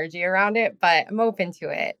like the energy around it, but I'm open to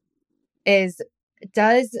it.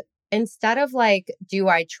 Instead of like, do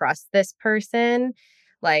I trust this person?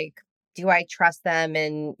 Like, do I trust them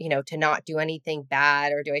and, to not do anything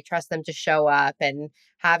bad? Or do I trust them to show up, and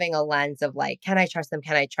having a lens of like, can I trust them?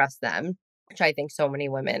 Can I trust them? Which I think so many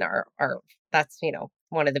women that's,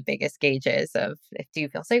 one of the biggest gauges of do you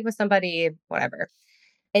feel safe with somebody, whatever.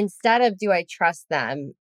 Instead of do I trust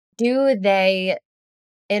them, do they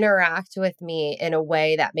interact with me in a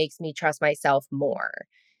way that makes me trust myself more?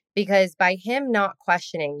 Because by him not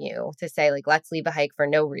questioning you to say like, let's leave a hike for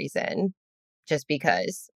no reason, just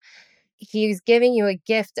because, he's giving you a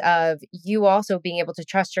gift of you also being able to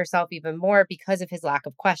trust yourself even more because of his lack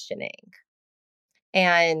of questioning.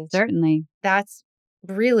 And Certainly. that's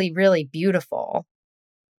really, really beautiful.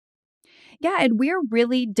 Yeah, and we're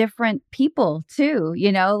really different people too,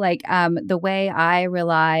 like the way I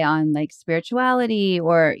rely on like spirituality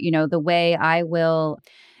or, the way I will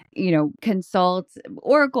consult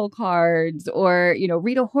oracle cards or,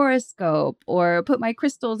 read a horoscope or put my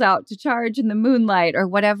crystals out to charge in the moonlight or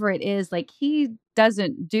whatever it is. Like he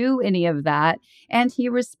doesn't do any of that. And he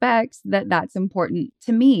respects that that's important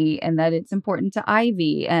to me and that it's important to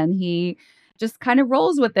Ivy. And he just kind of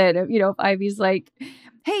rolls with it. If Ivy's like,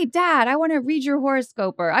 hey, Dad, I want to read your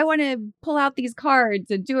horoscope or I want to pull out these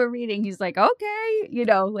cards and do a reading. He's like, okay,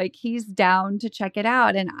 like he's down to check it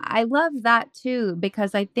out. And I love that too,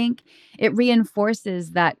 because I think it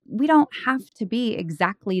reinforces that we don't have to be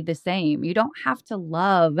exactly the same. You don't have to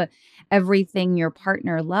love everything your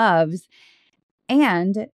partner loves.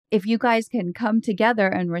 And if you guys can come together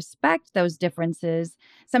and respect those differences,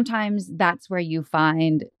 sometimes that's where you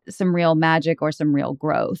find some real magic or some real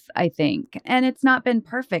growth, I think. And it's not been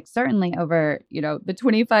perfect. Certainly over, the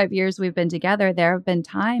 25 years we've been together, there have been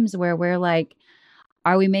times where we're like,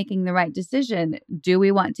 are we making the right decision? Do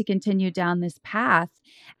we want to continue down this path?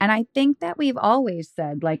 And I think that we've always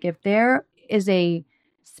said, like, if there is a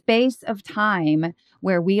space of time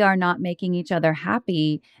where we are not making each other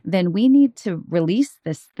happy, then we need to release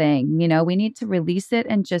this thing. We need to release it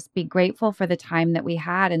and just be grateful for the time that we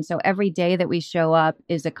had. And so every day that we show up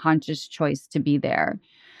is a conscious choice to be there.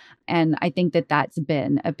 And I think that that's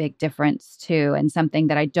been a big difference too, and something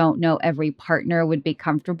that I don't know every partner would be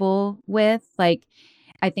comfortable with. Like,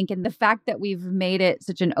 I think in the fact that we've made it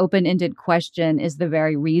such an open-ended question is the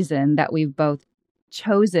very reason that we've both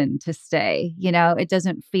chosen to stay. It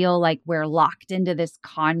doesn't feel like we're locked into this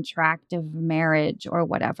contract of marriage or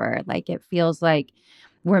whatever. Like it feels like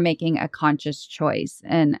we're making a conscious choice.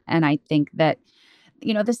 And I think that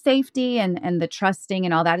the safety and the trusting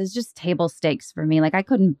and all that is just table stakes for me. Like I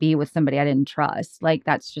couldn't be with somebody I didn't trust. Like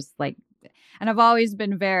that's just like And I've always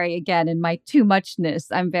been very, again, in my too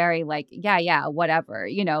muchness, I'm very like, yeah, whatever,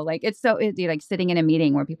 like like sitting in a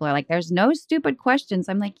meeting where people are like, there's no stupid questions.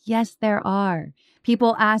 I'm like, yes, there are.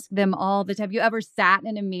 People ask them all the time. Have you ever sat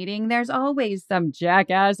in a meeting? There's always some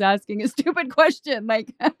jackass asking a stupid question.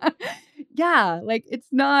 Like, yeah, like it's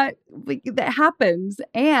not like that happens,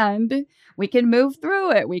 and we can move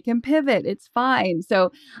through it. We can pivot. It's fine.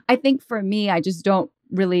 So I think for me, I just don't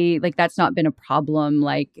really like that's not been a problem.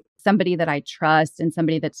 Like somebody that I trust and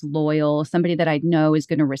somebody that's loyal, somebody that I know is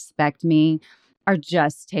going to respect me are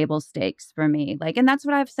just table stakes for me. Like, and that's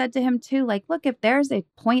what I've said to him too. Like, look, if there's a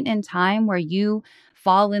point in time where you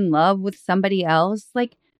fall in love with somebody else,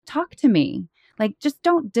 like, talk to me. Like, just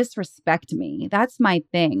don't disrespect me. That's my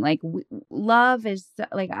thing. Like, love is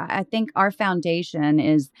like, I think our foundation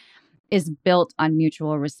is built on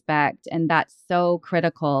mutual respect. And that's so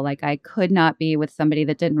critical. Like, I could not be with somebody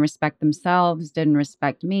that didn't respect themselves, didn't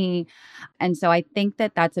respect me. And so I think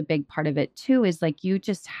that that's a big part of it too, is like, you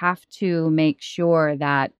just have to make sure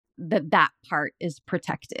that that part is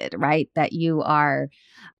protected, right? That you're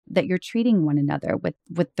treating one another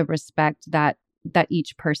with the respect that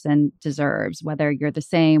each person deserves, whether you're the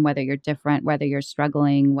same, whether you're different, whether you're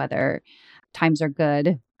struggling, whether times are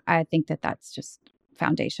good. I think that that's just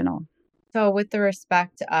foundational. So with the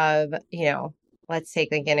respect of, let's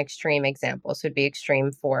take like an extreme example. So it'd be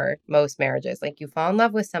extreme for most marriages. Like you fall in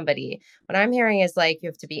love with somebody. What I'm hearing is like you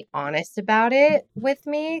have to be honest about it with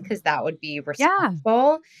me because that would be Yeah,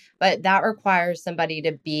 respectful. But that requires somebody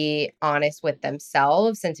to be honest with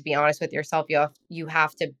themselves. And to be honest with yourself, you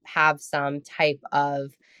have to have some type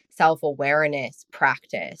of self-awareness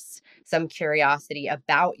practice, some curiosity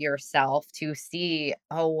about yourself to see,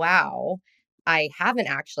 oh wow, I have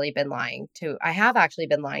actually been lying to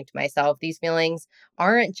myself. These feelings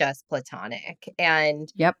aren't just platonic.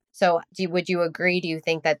 And yep. so would you agree? Do you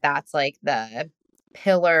think that that's like the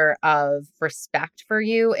pillar of respect for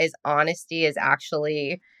you is honesty is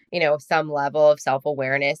actually, some level of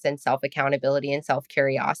self-awareness and self-accountability and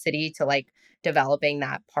self-curiosity to like developing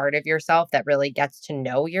that part of yourself that really gets to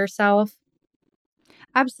know yourself?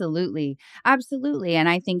 Absolutely. Absolutely. And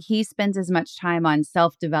I think he spends as much time on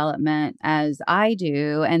self development as I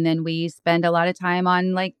do. And then we spend a lot of time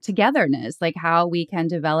on like togetherness, like how we can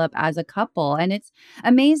develop as a couple. And it's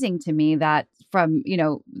amazing to me that from,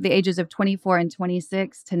 the ages of 24 and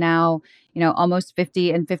 26 to now, almost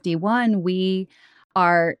 50 and 51, we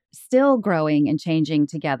are still growing and changing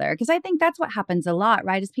together. Because I think that's what happens a lot,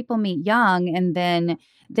 right? Is people meet young and then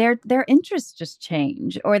their interests just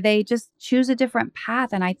change or they just choose a different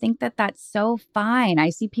path, and I think that that's so fine. I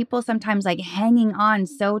see people sometimes like hanging on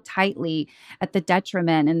so tightly at the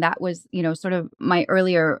detriment, and that was sort of my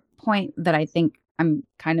earlier point that I think I'm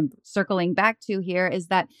kind of circling back to here is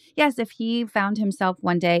that yes, if he found himself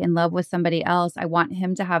one day in love with somebody else, I want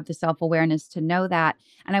him to have the self-awareness to know that,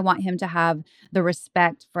 and I want him to have the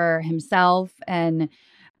respect for himself and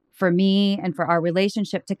for me and for our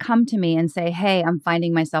relationship to come to me and say, "Hey, I'm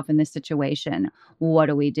finding myself in this situation. What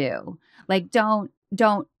do we do?" Like don't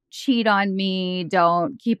cheat on me,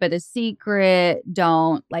 don't keep it a secret,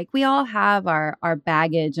 don't like we all have our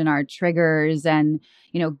baggage and our triggers and,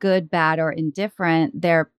 good, bad or indifferent.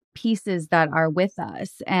 They're pieces that are with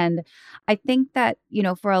us. And I think that,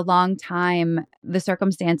 for a long time the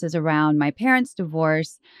circumstances around my parents'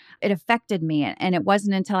 divorce it affected me. And it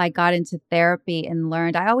wasn't until I got into therapy and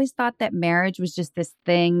learned, I always thought that marriage was just this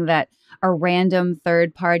thing that a random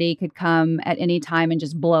third party could come at any time and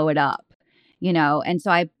just blow it up. And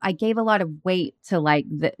so I gave a lot of weight to like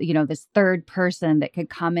this third person that could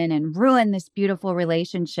come in and ruin this beautiful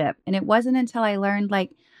relationship. And it wasn't until I learned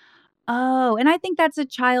like, oh, and I think that's a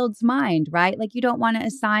child's mind, right? Like you don't want to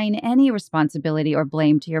assign any responsibility or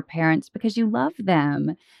blame to your parents because you love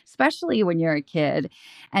them, especially when you're a kid.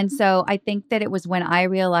 And so I think that it was when I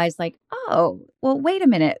realized, like, oh, well, wait a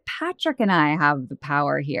minute. Patrick and I have the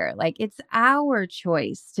power here. Like it's our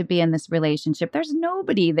choice to be in this relationship. There's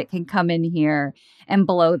nobody that can come in here and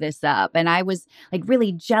blow this up. And I was like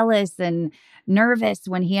really jealous and nervous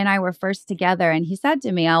when he and I were first together. And he said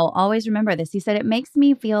to me, I'll always remember this. He said, "It makes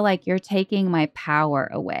me feel like you're taking my power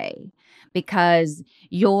away because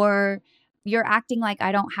you're acting like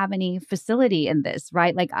I don't have any facility in this,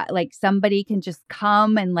 right? Like somebody can just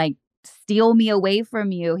come and like steal me away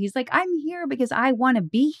from you." He's like, "I'm here because I want to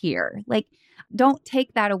be here. Like, don't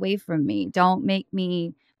take that away from me. Don't make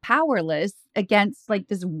me powerless against like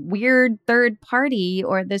this weird third party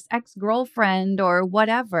or this ex-girlfriend or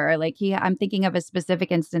whatever." Like I'm thinking of a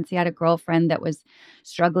specific instance. He had a girlfriend that was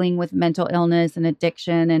struggling with mental illness and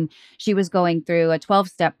addiction, and she was going through a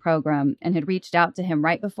 12-step program and had reached out to him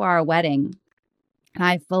right before our wedding. And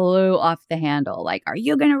I flew off the handle. Like, are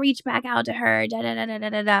you going to reach back out to her? Da, da, da, da, da,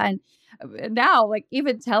 da, da. And now, like,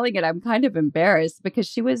 even telling it, I'm kind of embarrassed because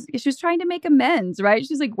she was trying to make amends, right?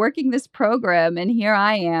 She's like working this program, and here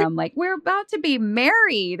I am, like, we're about to be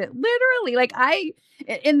married, literally. Like,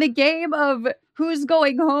 in the game of who's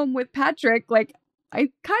going home with Patrick, like, I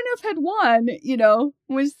kind of had won,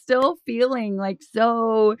 was still feeling like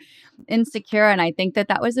so insecure. And I think that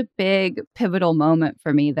that was a big pivotal moment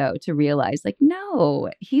for me, though, to realize, like, no,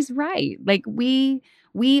 he's right. Like, we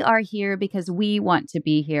are here because we want to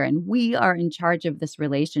be here, and we are in charge of this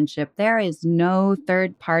relationship. There is no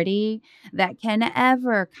third party that can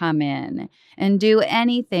ever come in and do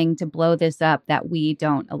anything to blow this up that we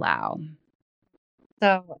don't allow.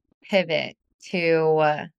 So pivot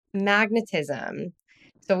to magnetism.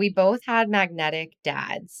 So we both had magnetic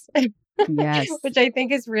dads, Yes. which I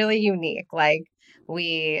think is really unique. Like,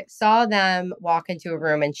 we saw them walk into a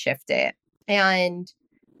room and shift it. And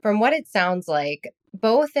from what it sounds like,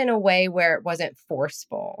 both in a way where it wasn't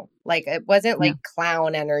forceful. Like, it wasn't Yeah. like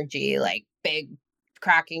clown energy, like big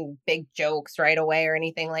cracking big jokes right away or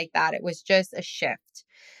anything like that. It was just a shift.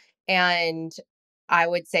 And I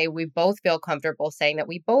would say we both feel comfortable saying that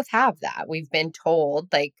we both have that. We've been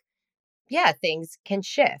told, like, yeah, things can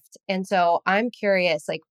shift. And so I'm curious,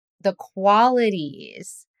 like, the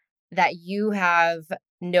qualities that you have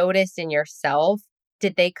noticed in yourself,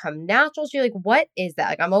 did they come natural to you? Like, what is that?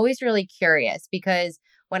 Like, I'm always really curious because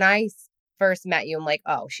when I first met you, I'm like,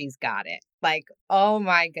 oh, she's got it. Like, oh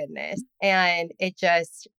my goodness. And it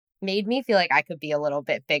just made me feel like I could be a little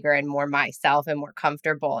bit bigger and more myself and more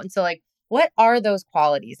comfortable. And so, like, what are those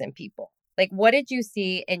qualities in people? Like, what did you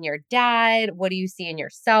see in your dad? What do you see in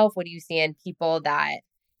yourself? What do you see in people that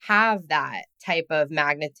have that type of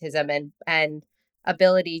magnetism and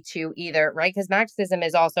ability to either, right? Because magnetism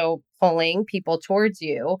is also pulling people towards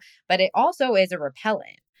you, but it also is a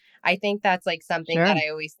repellent. I think that's like something that Sure.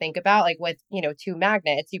 I always think about, like with, two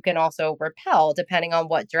magnets, you can also repel depending on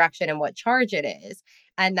what direction and what charge it is.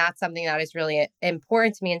 And that's something that is really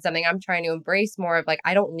important to me and something I'm trying to embrace more of. Like,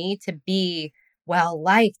 I don't need to be well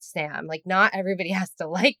liked, Sam. Like, not everybody has to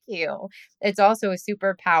like you. It's also a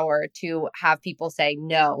superpower to have people say,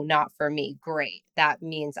 no, not for me. Great. That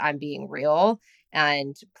means I'm being real.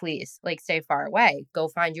 And please, like, stay far away. Go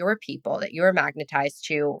find your people that you're magnetized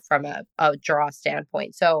to from a draw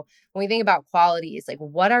standpoint. So when we think about qualities, like,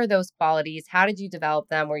 what are those qualities? How did you develop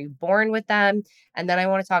them? Were you born with them? And then I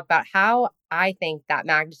want to talk about how I think that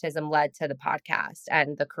magnetism led to the podcast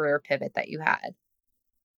and the career pivot that you had.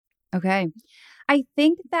 Okay. I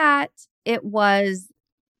think that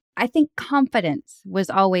I think confidence was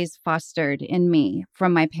always fostered in me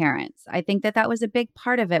from my parents. I think that that was a big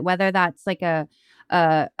part of it, whether that's like a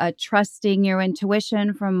trusting your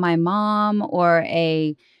intuition from my mom, or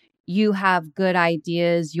you have good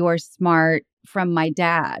ideas, you're smart from my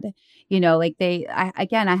dad. Like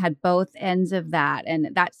I had both ends of that. And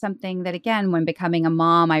that's something that, again, when becoming a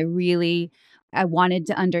mom, I wanted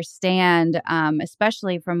to understand,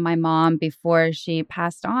 especially from my mom before she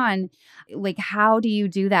passed on. Like, how do you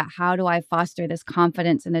do that? How do I foster this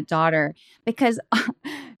confidence in a daughter? Because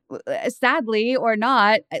sadly or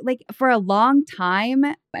not, like, for a long time,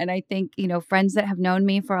 and I think, friends that have known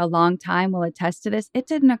me for a long time will attest to this, it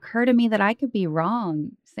didn't occur to me that I could be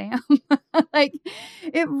wrong, Sam. Like,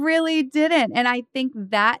 it really didn't. And I think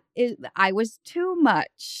I was too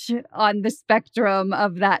much on the spectrum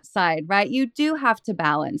of that side, right? You do have to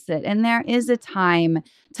balance it. And there is a time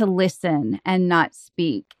to listen and not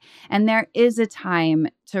speak. And there is a time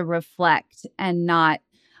to reflect and not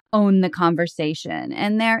own the conversation.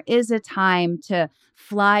 And there is a time to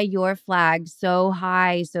fly your flag so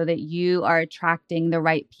high so that you are attracting the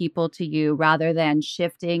right people to you, rather than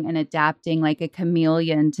shifting and adapting like a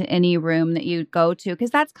chameleon to any room that you go to. Because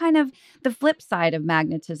that's kind of the flip side of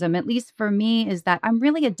magnetism, at least for me, is that I'm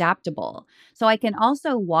really adaptable. So I can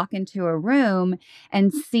also walk into a room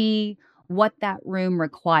and see what that room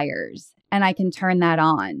requires, and I can turn that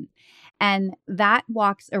on. And that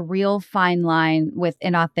walks a real fine line with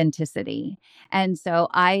inauthenticity. And so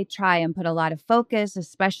I try and put a lot of focus,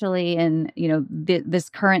 especially in,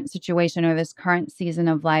 this current situation or this current season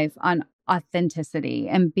of life, on authenticity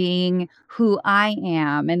and being who I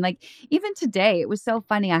am. And like, even today, it was so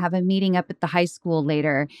funny. I have a meeting up at the high school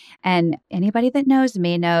later, and anybody that knows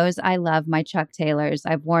me knows I love my Chuck Taylors.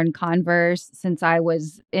 I've worn Converse since I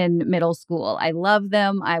was in middle school. I love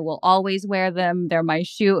them. I will always wear them. They're my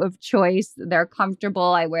shoe of choice. They're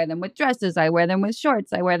comfortable. I wear them with dresses. I wear them with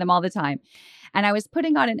shorts. I wear them all the time. And I was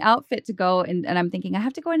putting on an outfit to go and I'm thinking, I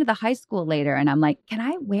have to go into the high school later. And I'm like, can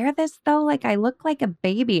I wear this though? Like, I look like a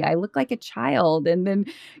baby. I look like a child. And then,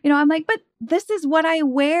 I'm like, but this is what I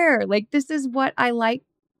wear. Like, this is what I like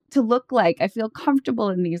to look like. I feel comfortable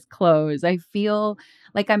in these clothes. I feel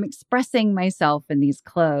like I'm expressing myself in these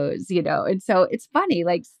clothes, And so it's funny,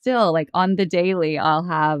 like still like on the daily,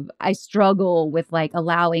 I struggle with like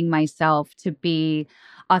allowing myself to be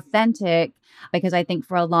authentic because I think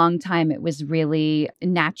for a long time it was really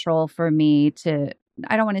natural for me to,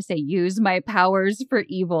 I don't want to say use my powers for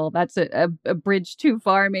evil. That's a bridge too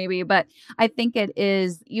far, maybe. But I think it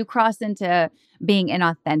is, you cross into being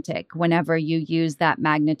inauthentic whenever you use that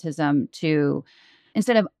magnetism to,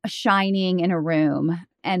 instead of shining in a room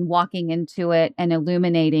and walking into it and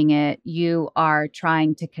illuminating it, you are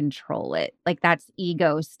trying to control it. Like that's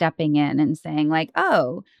ego stepping in and saying, like,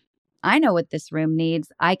 oh, I know what this room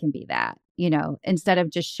needs. I can be that, instead of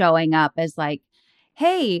just showing up as like,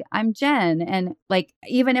 hey, I'm Jenn. And like,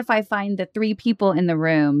 even if I find the three people in the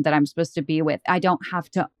room that I'm supposed to be with, I don't have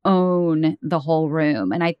to own the whole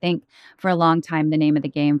room. And I think for a long time, the name of the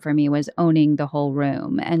game for me was owning the whole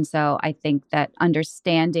room. And so I think that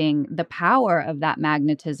understanding the power of that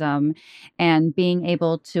magnetism and being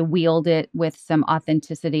able to wield it with some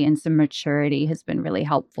authenticity and some maturity has been really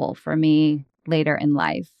helpful for me later in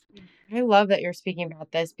life. I love that you're speaking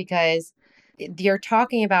about this because you're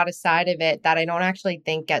talking about a side of it that I don't actually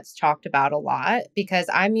think gets talked about a lot because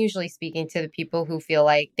I'm usually speaking to the people who feel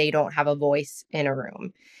like they don't have a voice in a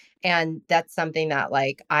room. And that's something that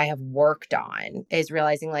like I have worked on is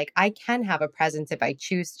realizing like I can have a presence if I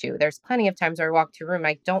choose to. There's plenty of times where I walk to a room,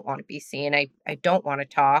 I don't want to be seen. I don't want to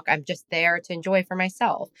talk. I'm just there to enjoy for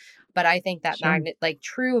myself. But I think that Sure. like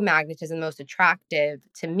true magnetism, most attractive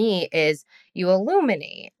to me is you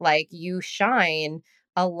illuminate, like you shine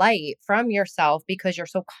a light from yourself because you're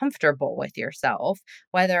so comfortable with yourself,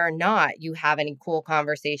 whether or not you have any cool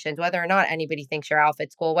conversations, whether or not anybody thinks your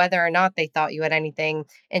outfit's cool, whether or not they thought you had anything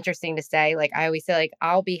interesting to say. Like I always say, like,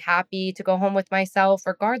 I'll be happy to go home with myself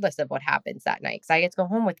regardless of what happens that night because I get to go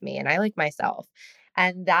home with me and I like myself.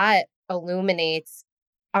 And that illuminates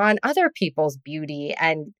on other people's beauty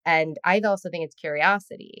and I also think it's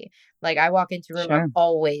curiosity. Like I walk into a room, I'm Sure.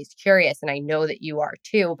 always curious and I know that you are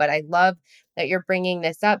too, but I love that you're bringing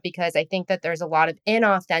this up because I think that there's a lot of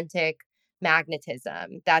inauthentic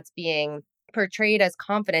magnetism that's being portrayed as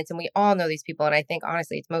confidence and we all know these people and I think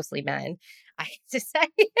honestly it's mostly men. I hate to say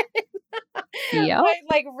it. Yep. But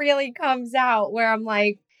like really comes out where I'm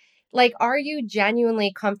like, are you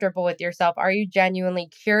genuinely comfortable with yourself? Are you genuinely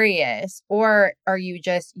curious? Or are you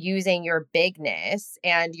just using your bigness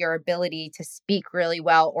and your ability to speak really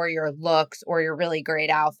well, or your looks, or your really great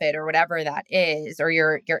outfit, or whatever that is, or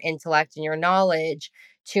your intellect and your knowledge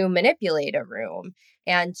to manipulate a room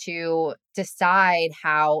and to decide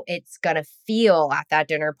how it's gonna feel at that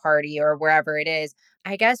dinner party or wherever it is?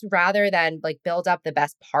 I guess rather than like build up the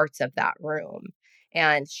best parts of that room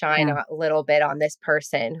and shine Yeah. a little bit on this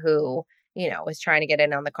person who, is trying to get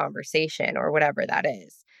in on the conversation or whatever that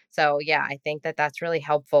is. So, yeah, I think that that's really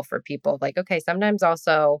helpful for people. Like, okay, sometimes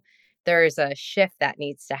also there's a shift that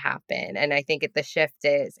needs to happen. And I think the shift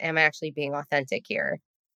is, am I actually being authentic here?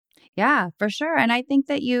 Yeah, for sure. And I think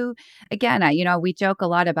that again, we joke a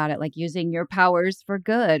lot about it, like using your powers for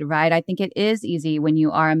good, right? I think it is easy when you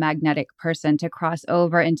are a magnetic person to cross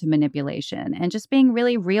over into manipulation and just being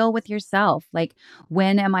really real with yourself. Like,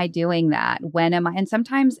 when am I doing that? When am I? And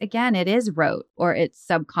sometimes, again, it is rote or it's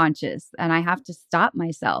subconscious. And I have to stop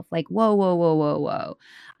myself, like, whoa, whoa, whoa, whoa, whoa.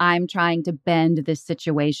 I'm trying to bend this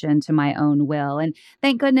situation to my own will. And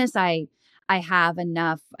thank goodness I have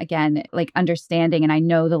enough, again, like understanding and I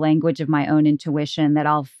know the language of my own intuition that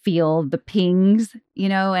I'll feel the pings,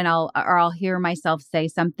 and I'll hear myself say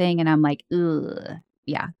something and I'm like, ugh,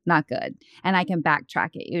 yeah, not good. And I can backtrack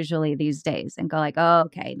it usually these days and go like, oh,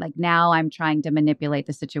 okay, like now I'm trying to manipulate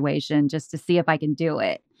the situation just to see if I can do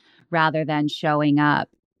it rather than showing up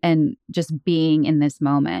and just being in this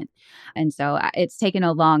moment. And so it's taken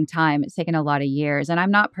a long time. It's taken a lot of years and I'm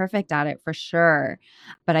not perfect at it for sure.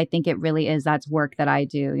 But I think it really is, that's work that I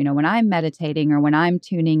do. When I'm meditating or when I'm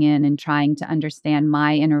tuning in and trying to understand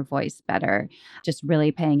my inner voice better, just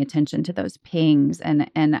really paying attention to those pings. And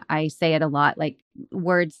I say it a lot, like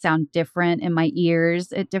words sound different in my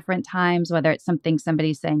ears at different times, whether it's something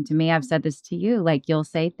somebody's saying to me. I've said this to you, like you'll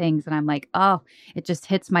say things and I'm like, oh, it just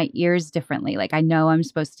hits my ears differently. Like I know I'm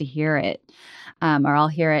supposed to hear it. Or I'll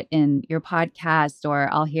hear it in your podcast,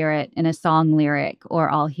 or I'll hear it in a song lyric, or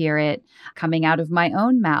I'll hear it coming out of my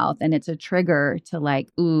own mouth. And it's a trigger to like,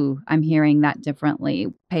 ooh, I'm hearing that differently.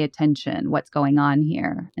 Pay attention. What's going on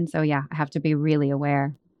here? And so, yeah, I have to be really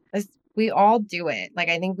aware. We all do it. Like,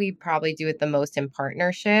 I think we probably do it the most in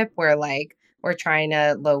partnership where like we're trying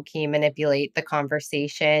to low key manipulate the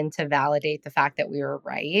conversation to validate the fact that we were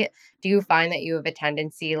right. Do you find that you have a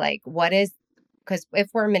tendency, like, what is, because if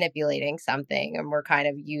we're manipulating something and we're kind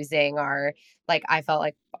of using our, like, I felt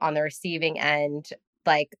like on the receiving end,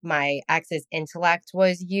 like my ex's intellect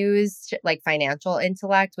was used, like financial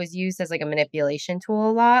intellect was used as like a manipulation tool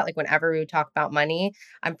a lot. Like, whenever we would talk about money,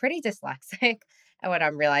 I'm pretty dyslexic. And what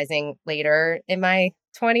I'm realizing later in my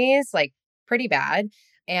 20s, like pretty bad.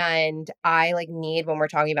 And I like need, when we're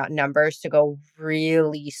talking about numbers, to go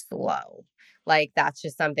really slow. Like, that's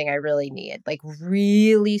just something I really need, like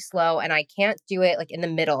really slow. And I can't do it like in the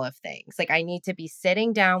middle of things. Like, I need to be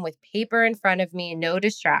sitting down with paper in front of me, no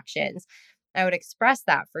distractions. I would express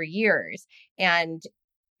that for years. And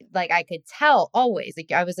like I could tell always,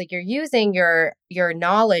 like I was like, you're using your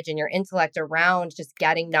knowledge and your intellect around just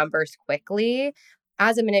getting numbers quickly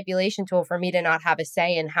as a manipulation tool for me to not have a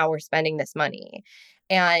say in how we're spending this money.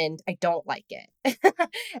 And I don't like it.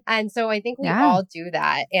 And so I think we Yeah. all do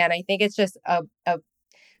that. And I think it's just a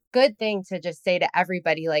good thing to just say to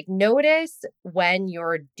everybody, like, notice when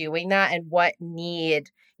you're doing that and what need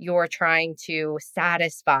you're trying to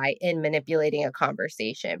satisfy in manipulating a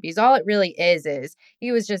conversation. Because all it really is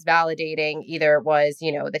he was just validating, either it was,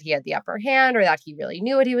 you know, that he had the upper hand, or that he really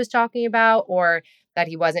knew what he was talking about, or that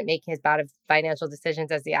he wasn't making as bad of financial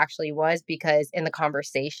decisions as he actually was, because in the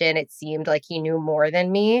conversation it seemed like he knew more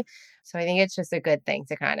than me. So I think it's just a good thing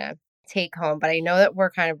to kind of take home. But I know that we're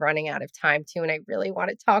kind of running out of time too, and I really want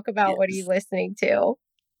to talk about what are you Yes. listening to.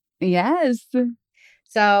 Yes.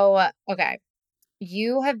 So, okay,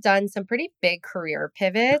 you have done some pretty big career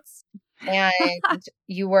pivots, and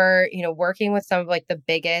you were, you know, working with some of like the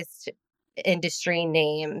biggest industry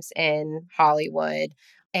names in Hollywood.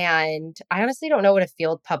 And I honestly don't know what a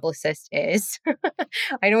field publicist is.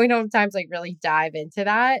 I know we don't sometimes like really dive into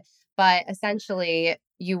that, but essentially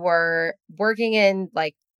you were working in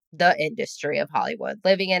like the industry of Hollywood,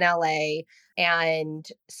 living in LA. And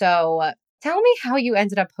so tell me how you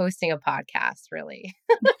ended up hosting a podcast, really.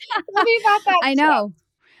 Tell me about that I show. know.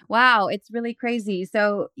 Wow, it's really crazy.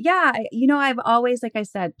 So, yeah, you know, I've always, like I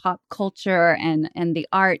said, pop culture and the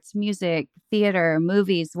arts, music, theater,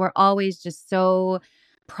 movies were always just so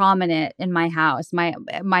prominent in my house.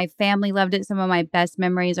 My family loved it. Some of my best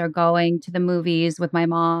memories are going to the movies with my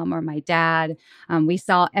mom or my dad. We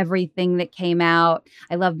saw everything that came out.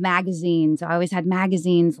 I love magazines. I always had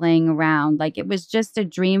magazines laying around. Like, it was just a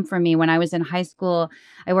dream for me. When I was in high school,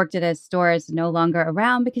 I worked at a store. It's no longer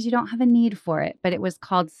around because you don't have a need for it, but it was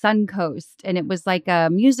called Suncoast, and it was like a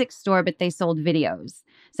music store, but they sold videos.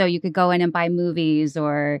 So you could go in and buy movies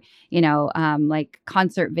or, like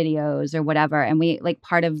concert videos or whatever. And we, like,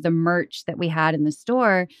 part of the merch that we had in the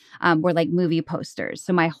store were like movie posters.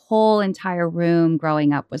 So my whole entire room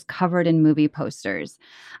growing up was covered in movie posters.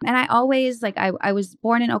 And I always, like, I was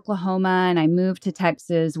born in Oklahoma and I moved to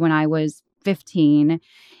Texas when I was 15.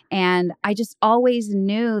 And I just always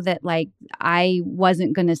knew that, like, I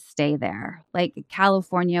wasn't going to stay there. Like,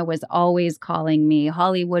 California was always calling me.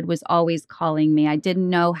 Hollywood was always calling me. I didn't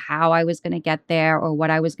know how I was going to get there or what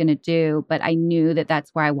I was going to do, but I knew that that's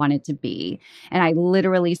where I wanted to be. And I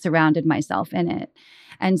literally surrounded myself in it.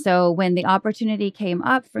 And so when the opportunity came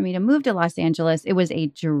up for me to move to Los Angeles, it was a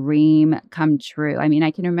dream come true. I mean,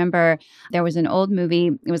 I can remember there was an old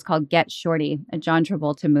movie. It was called Get Shorty, a John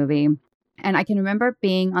Travolta movie. And I can remember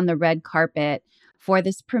being on the red carpet for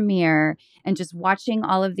this premiere and just watching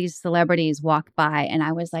all of these celebrities walk by. And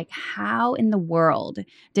I was like, how in the world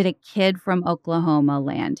did a kid from Oklahoma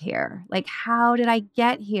land here? Like, how did I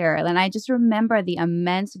get here? And I just remember the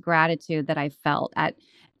immense gratitude that I felt at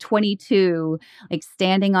 22, like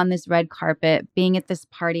standing on this red carpet, being at this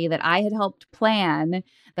party that I had helped plan,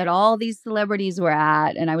 that all these celebrities were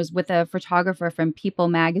at. And I was with a photographer from People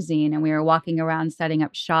magazine, and we were walking around setting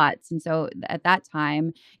up shots. And so at that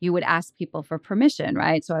time, you would ask people for permission,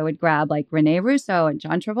 right? So I would grab like Rene Russo and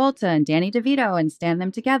John Travolta and Danny DeVito and stand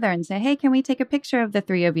them together and say, hey, can we take a picture of the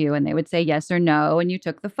three of you? And they would say yes or no. And you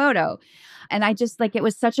took the photo. And I just, like, it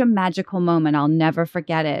was such a magical moment. I'll never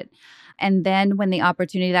forget it. And then when the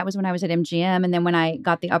opportunity, that was when I was at MGM. And then when I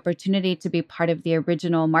got the opportunity to be part of the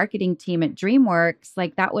original marketing team at DreamWorks,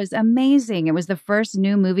 like, that was amazing. It was the first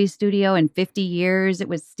new movie studio in 50 years. It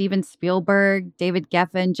was Steven Spielberg, David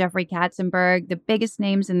Geffen, Jeffrey Katzenberg, the biggest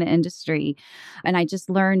names in the industry. And I just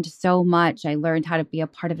learned so much. I learned how to be a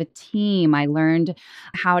part of a team. I learned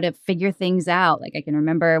how to figure things out. Like, I can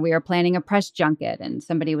remember we were planning a press junket and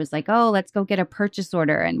somebody was like, oh, let's go get a purchase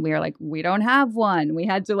order. And we were like, we don't have one. We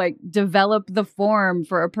had to like develop develop the form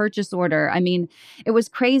for a purchase order. I mean, it was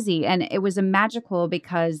crazy. And it was a magical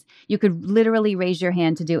because you could literally raise your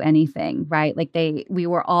hand to do anything, right? Like we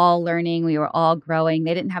were all learning, we were all growing.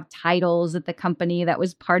 They didn't have titles at the company. That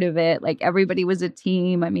was part of it. Like everybody was a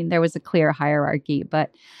team. I mean, there was a clear hierarchy,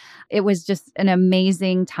 but it was just an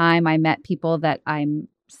amazing time. I met people that I'm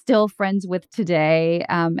still friends with today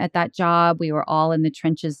at that job. We were all in the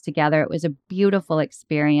trenches together. It was a beautiful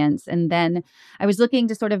experience. And then I was looking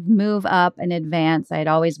to sort of move up and advance. I had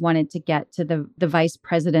always wanted to get to the vice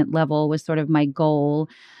president level was sort of my goal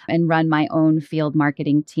and run my own field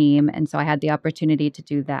marketing team. And so I had the opportunity to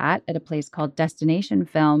do that at a place called Destination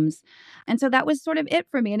Films. And so that was sort of it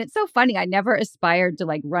for me. And it's so funny. I never aspired to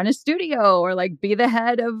like run a studio or like be the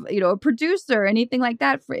head of, a producer or anything like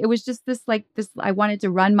that. It was just this, I wanted to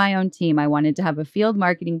run my own team. I wanted to have a field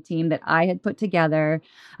marketing team that I had put together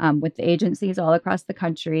with the agencies all across the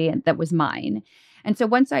country, and that was mine. And so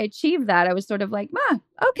once I achieved that, I was sort of like,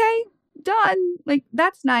 okay, done. Like,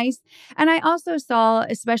 that's nice. And I also saw,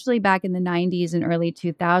 especially back in the 90s and early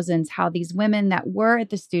 2000s, how these women that were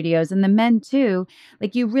at the studios, and the men too,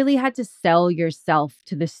 like you really had to sell yourself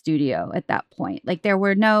to the studio at that point. Like there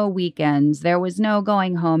were no weekends. There was no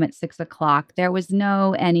going home at 6 o'clock. There was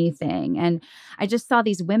no anything. And I just saw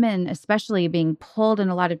these women, especially being pulled in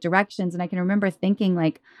a lot of directions. And I can remember thinking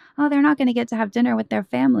like, oh, they're not going to get to have dinner with their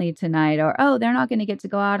family tonight, or, oh, they're not going to get to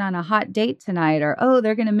go out on a hot date tonight, or, oh,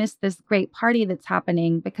 they're going to miss this great party that's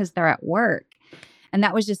happening because they're at work. And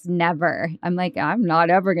that was just never, I'm like, I'm not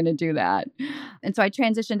ever going to do that. And so I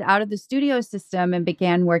transitioned out of the studio system and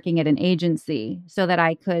began working at an agency so that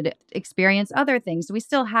I could experience other things. We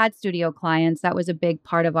still had studio clients. That was a big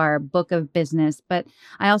part of our book of business. But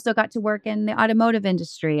I also got to work in the automotive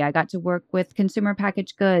industry. I got to work with consumer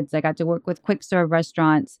packaged goods. I got to work with quick serve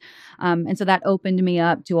restaurants. And so that opened me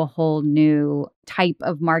up to a whole new type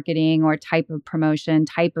of marketing or type of promotion,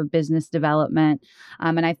 type of business development.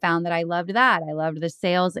 And I found that I loved that. I loved the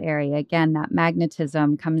sales area. Again, that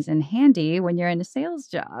magnetism comes in handy when you're in a sales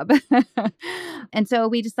job. And so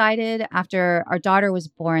we decided after our daughter was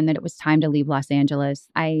born that it was time to leave Los Angeles.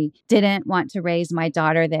 I didn't want to raise my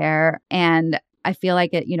daughter there. And I feel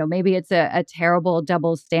like maybe it's a terrible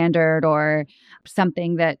double standard or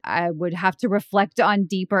something that I would have to reflect on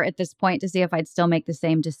deeper at this point to see if I'd still make the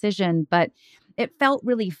same decision. But it felt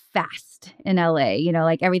really fast in LA,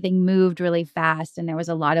 like everything moved really fast. And there was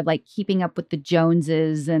a lot of like keeping up with the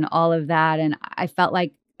Joneses and all of that. And I felt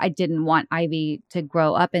like I didn't want Ivy to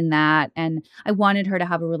grow up in that. And I wanted her to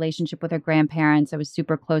have a relationship with her grandparents. I was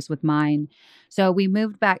super close with mine. So we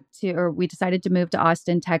decided to move to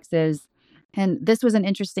Austin, Texas. And this was an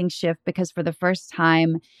interesting shift because for the first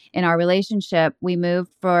time in our relationship, we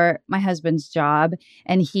moved for my husband's job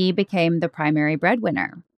and he became the primary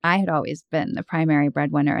breadwinner. I had always been the primary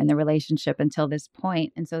breadwinner in the relationship until this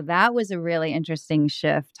point. And so that was a really interesting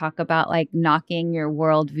shift. Talk about like knocking your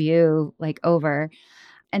worldview like over.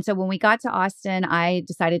 And so when we got to Austin, I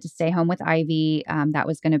decided to stay home with Ivy. That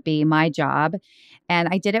was going to be my job. And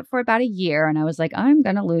I did it for about a year. And I was like, I'm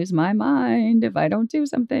going to lose my mind if I don't do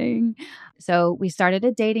something. So we started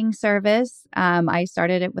a dating service. I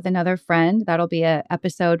started it with another friend. That'll be an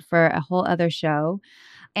episode for a whole other show.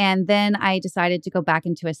 And then I decided to go back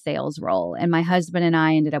into a sales role. And my husband and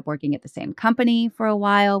I ended up working at the same company for a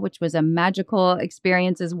while, which was a magical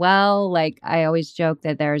experience as well. Like I always joke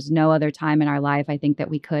that there's no other time in our life I think that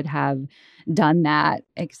we could have done that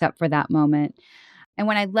except for that moment. And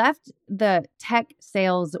when I left the tech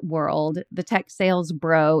sales world, the tech sales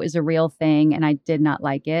bro is a real thing, and I did not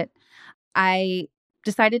like it. I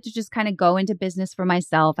decided to just kind of go into business for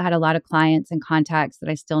myself. I had a lot of clients and contacts that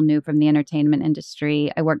I still knew from the entertainment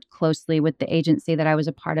industry. I worked closely with the agency that I was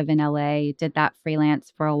a part of in LA, did that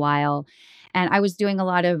freelance for a while. And I was doing a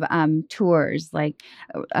lot of tours, like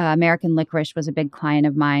American Licorice was a big client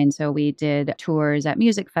of mine. So we did tours at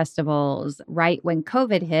music festivals. Right when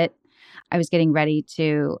COVID hit, I was getting ready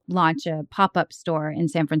to launch a pop-up store in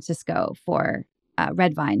San Francisco for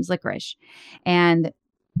Red Vine's Licorice. And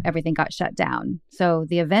everything got shut down. So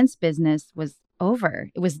the events business was over.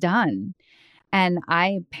 It was done. And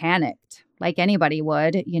I panicked like anybody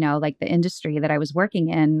would, like the industry that I was working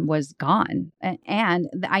in was gone. And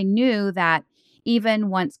I knew that even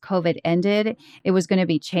once COVID ended, it was going to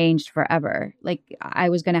be changed forever. Like I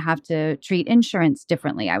was going to have to treat insurance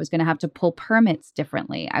differently. I was going to have to pull permits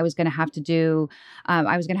differently. I was going to have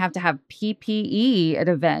to have PPE at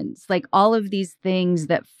events, like all of these things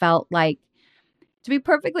that felt like, to be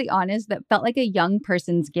perfectly honest, that felt like a young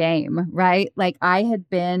person's game, right? Like I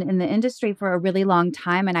had been in the industry for a really long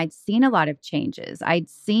time and I'd seen a lot of changes. I'd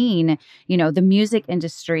seen, the music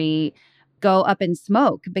industry go up in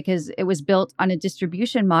smoke because it was built on a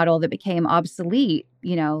distribution model that became obsolete.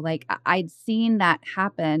 Like I'd seen that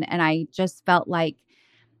happen and I just felt like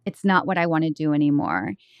it's not what I want to do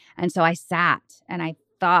anymore. And so I sat and I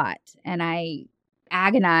thought and I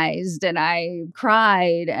agonized and I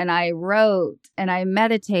cried and I wrote and I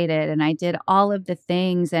meditated and I did all of the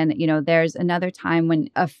things. And, there's another time when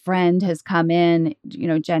a friend has come in,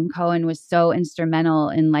 Jenn Cohen was so instrumental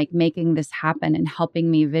in like making this happen and helping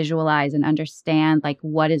me visualize and understand like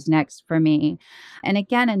what is next for me. And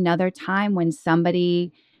again, another time when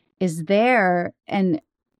somebody is there and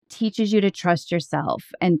teaches you to trust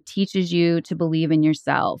yourself and teaches you to believe in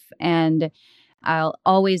yourself. And I'll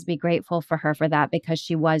always be grateful for her for that because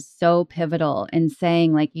she was so pivotal in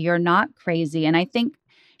saying, like, you're not crazy. And I think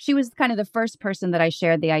she was kind of the first person that I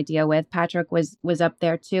shared the idea with. Patrick was up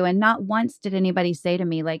there too. And not once did anybody say to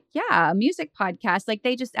me, like, yeah, a music podcast. Like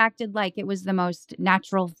they just acted like it was the most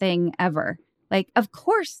natural thing ever. Like, of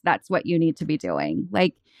course, that's what you need to be doing.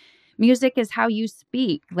 Like, music is how you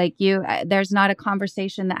speak. Like there's not a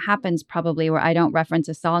conversation that happens probably where I don't reference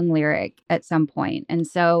a song lyric at some point. And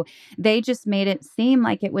so they just made it seem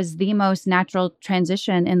like it was the most natural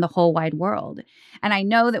transition in the whole wide world. And I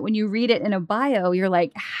know that when you read it in a bio, you're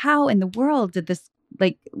like, how in the world did this,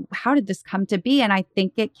 like, how did this come to be? And I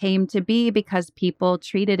think it came to be because people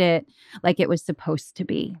treated it like it was supposed to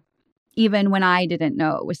be. Even when I didn't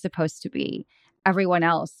know it was supposed to be, everyone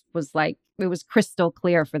else was like, it was crystal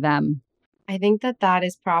clear for them. I think that that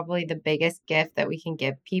is probably the biggest gift that we can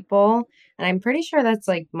give people. And I'm pretty sure that's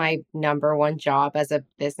like my number one job as a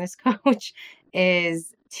business coach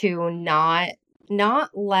is to not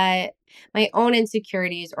let my own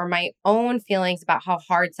insecurities or my own feelings about how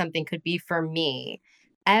hard something could be for me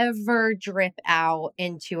ever drip out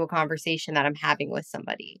into a conversation that I'm having with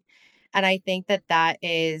somebody. And I think that that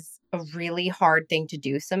is a really hard thing to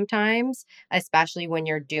do sometimes, especially when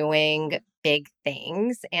you're doing big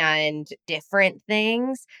things and different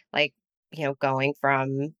things, like, going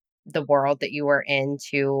from the world that you were in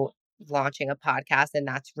to launching a podcast and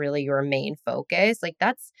that's really your main focus. Like,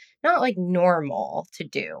 that's not like normal to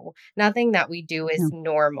do. Nothing that we do is No.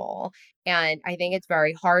 normal. And I think it's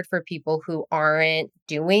very hard for people who aren't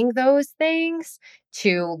doing those things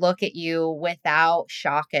to look at you without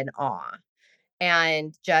shock and awe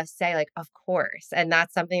and just say like, of course. And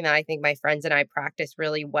that's something that I think my friends and I practice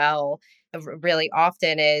really well, really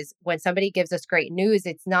often, is when somebody gives us great news,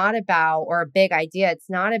 it's not about, or a big idea, it's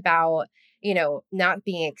not about, not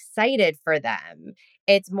being excited for them.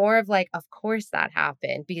 It's more of like, of course that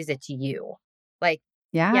happened because it's you. Like,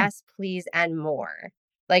 Yeah. yes, please, and more.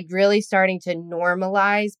 Like really starting to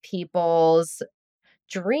normalize people's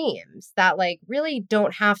dreams that like really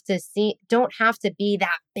don't have to be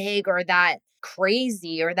that big or that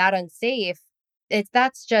crazy or that unsafe.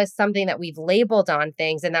 That's just something that we've labeled on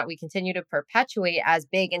things and that we continue to perpetuate as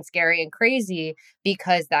big and scary and crazy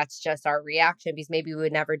because that's just our reaction, because maybe we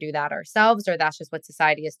would never do that ourselves, or that's just what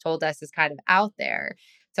society has told us is kind of out there.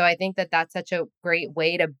 So I think that that's such a great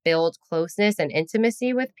way to build closeness and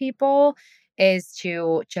intimacy with people, is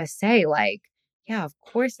to just say like, yeah, of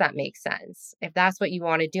course that makes sense. If that's what you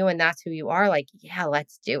want to do and that's who you are, like, yeah,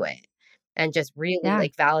 let's do it. And just really Yeah.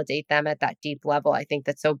 like validate them at that deep level. I think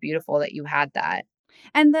that's so beautiful that you had that.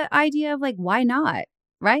 And the idea of like, why not?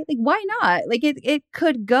 Right? Like, why not? Like it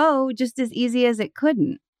could go just as easy as it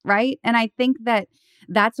couldn't. Right. And I think that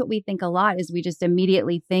that's what we think a lot is we just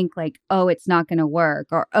immediately think like, oh, it's not going to work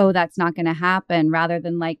or, oh, that's not going to happen rather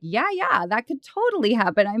than like, yeah, that could totally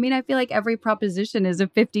happen. I mean, I feel like every proposition is a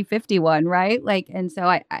 50-50 one, right? Like, and so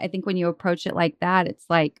I think when you approach it like that, it's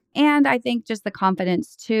like, and I think just the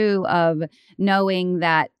confidence too of knowing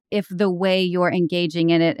that if the way you're engaging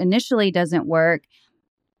in it initially doesn't work,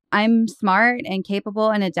 I'm smart and capable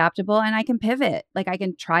and adaptable and I can pivot. Like I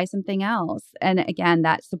can try something else. And again,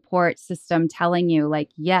 that support system telling you like,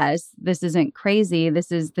 yes, this isn't crazy.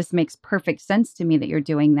 This makes perfect sense to me that you're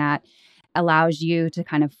doing that, allows you to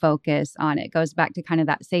kind of focus on it. Goes back to kind of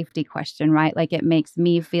that safety question, right? Like it makes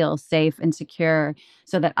me feel safe and secure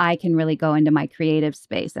so that I can really go into my creative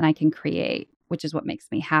space and I can create, which is what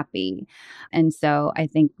makes me happy. And so I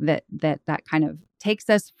think that kind of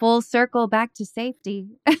takes us full circle back to safety.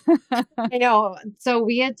 I know. So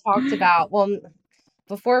we had talked about, well,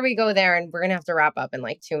 before we go there, and we're going to have to wrap up in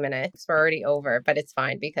like 2 minutes. We're already over, but it's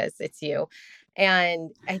fine because it's you.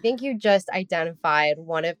 And I think you just identified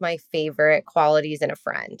one of my favorite qualities in a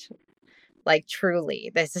friend. Like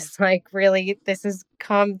truly, this is like really, this has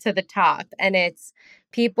come to the top. And it's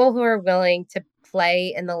people who are willing to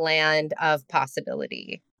play in the land of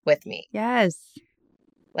possibility with me. Yes.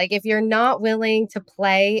 Like, if you're not willing to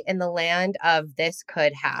play in the land of this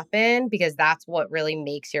could happen, because that's what really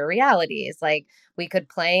makes your reality is like, we could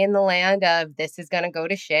play in the land of this is going to go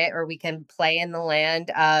to shit, or we can play in the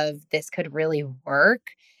land of this could really work.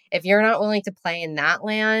 If you're not willing to play in that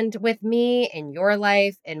land with me, in your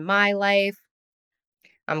life, in my life,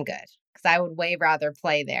 I'm good. Because I would way rather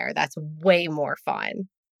play there. That's way more fun.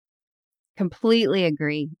 Completely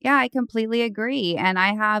agree. Yeah, I completely agree. And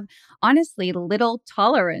I have honestly little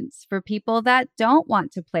tolerance for people that don't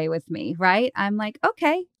want to play with me, right? I'm like,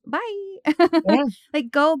 okay, bye. Yeah.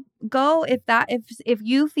 Like go if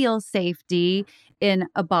you feel safety in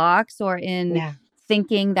a box or in Yeah.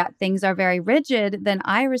 thinking that things are very rigid, then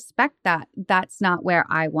I respect that. That's not where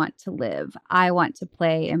I want to live. I want to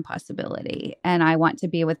play in possibility, and I want to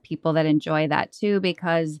be with people that enjoy that too,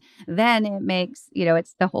 because then it makes,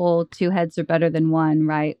 it's the whole two heads are better than one,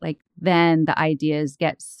 right? Like then the ideas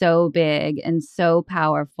get so big and so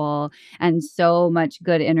powerful and so much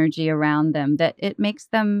good energy around them that it makes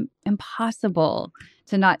them impossible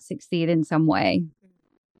to not succeed in some way.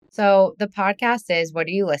 So the podcast is What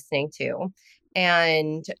Are You Listening to?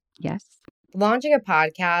 And Yes. launching a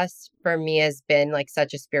podcast for me has been like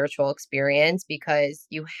such a spiritual experience because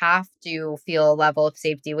you have to feel a level of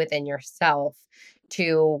safety within yourself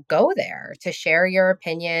to go there, to share your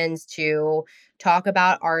opinions, to talk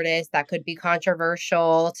about artists that could be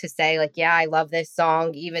controversial, to say, like, yeah, I love this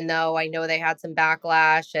song, even though I know they had some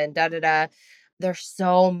backlash and da da da. There's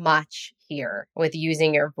so much here with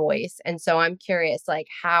using your voice. And so I'm curious, like,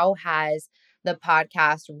 how has the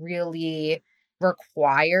podcast really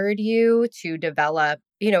required you to develop,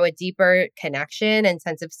 a deeper connection and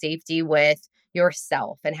sense of safety with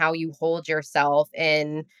yourself and how you hold yourself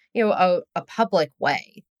in, a public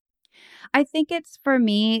way? I think it's for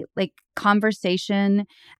me, like conversation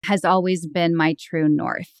has always been my true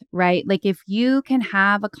north, right? Like if you can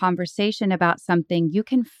have a conversation about something, you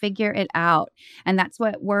can figure it out. And that's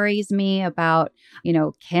what worries me about,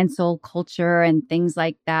 cancel culture and things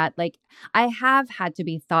like that. Like I have had to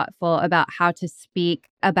be thoughtful about how to speak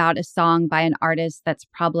about a song by an artist that's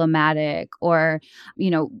problematic or,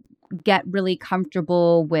 you know, get really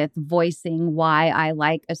comfortable with voicing why I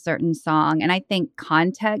like a certain song. And I think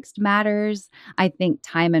context matters. I think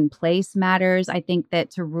time and place matters. I think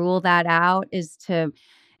that to rule that out is to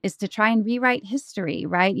try and rewrite history,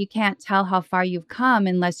 right? You can't tell how far you've come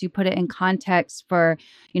unless you put it in context for,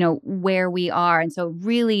 where we are. And so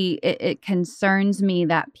really it concerns me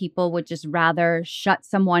that people would just rather shut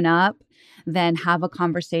someone up than have a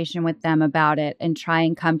conversation with them about it and try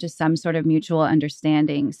and come to some sort of mutual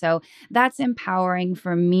understanding. So that's empowering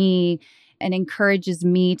for me and encourages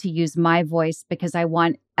me to use my voice because I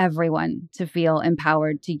want everyone to feel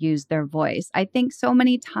empowered to use their voice. I think so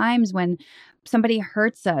many times when somebody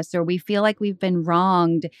hurts us or we feel like we've been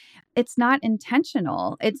wronged, it's not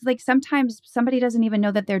intentional. It's like sometimes somebody doesn't even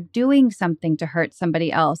know that they're doing something to hurt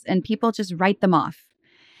somebody else and people just write them off.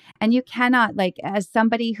 And you cannot, like, as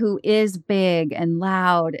somebody who is big and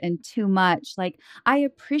loud and too much, like, I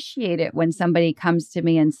appreciate it when somebody comes to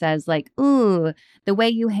me and says, like, ooh, the way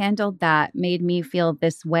you handled that made me feel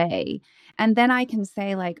this way. And then I can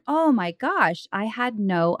say, like, oh my gosh, I had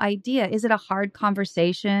no idea. Is it a hard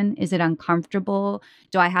conversation? Is it uncomfortable?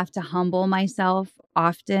 Do I have to humble myself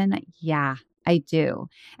often? Yeah, I do.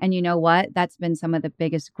 And you know what? That's been some of the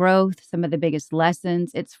biggest growth, some of the biggest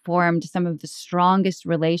lessons. It's formed some of the strongest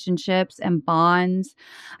relationships and bonds.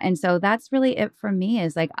 And so that's really it for me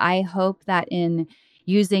is like, I hope that in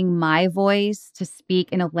using my voice to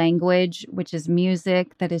speak in a language, which is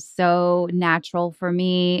music that is so natural for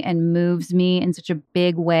me and moves me in such a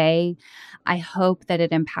big way. I hope that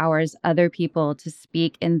it empowers other people to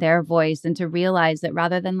speak in their voice and to realize that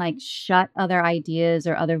rather than like shut other ideas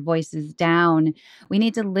or other voices down, we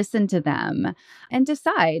need to listen to them and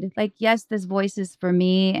decide like, yes, this voice is for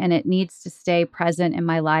me and it needs to stay present in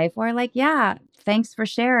my life. Or like, yeah, thanks for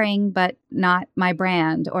sharing, but not my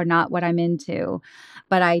brand or not what I'm into.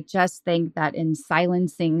 But I just think that in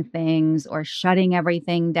silencing things or shutting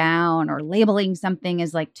everything down or labeling something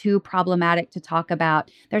as like too problematic to talk about,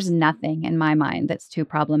 there's nothing in my mind that's too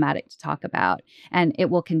problematic to talk about. And it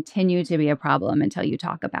will continue to be a problem until you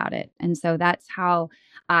talk about it. And so that's how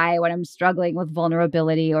when I'm struggling with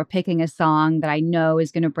vulnerability or picking a song that I know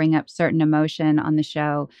is going to bring up certain emotion on the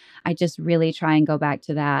show, I just really try and go back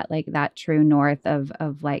to that, like that true north of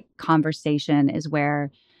like conversation is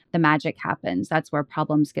where the magic happens. That's where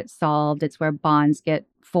problems get solved. It's where bonds get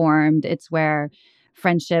formed. It's where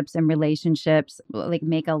friendships and relationships like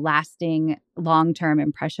make a lasting long-term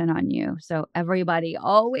impression on you. So everybody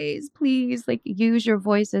always please like use your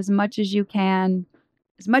voice as much as you can.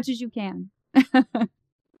 As much as you can.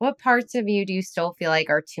 What parts of you do you still feel like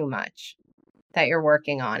are too much that you're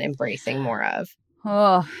working on embracing more of?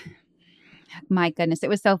 Oh, my goodness. It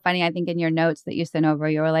was so funny. I think in your notes that you sent over,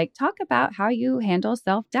 you were like, talk about how you handle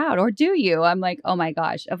self doubt, or do you? I'm like, oh my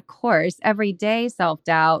gosh, of course. Every day, self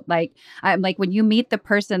doubt. Like, I'm like, when you meet the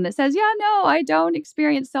person that says, yeah, no, I don't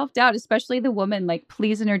experience self doubt, especially the woman, like,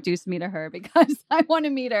 please introduce me to her because I want to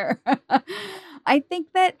meet her. I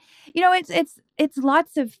think that, it's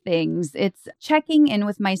lots of things. It's checking in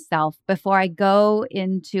with myself before I go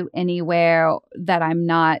into anywhere that I'm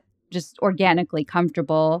not just organically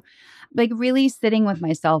comfortable, like really sitting with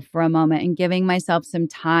myself for a moment and giving myself some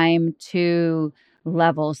time to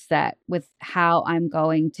level set with how I'm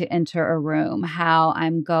going to enter a room, how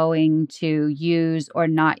I'm going to use or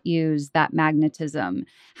not use that magnetism,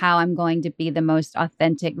 how I'm going to be the most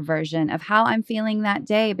authentic version of how I'm feeling that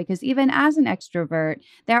day. Because even as an extrovert,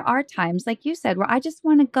 there are times, like you said, where I just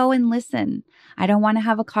want to go and listen. I don't want to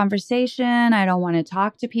have a conversation. I don't want to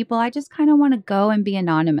talk to people. I just kind of want to go and be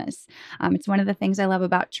anonymous. It's one of the things I love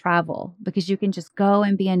about travel because you can just go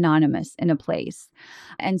and be anonymous in a place.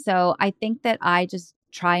 And so I think that I just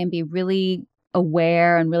try and be really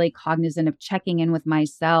aware and really cognizant of checking in with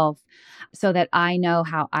myself so that I know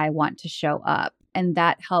how I want to show up. And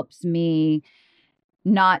that helps me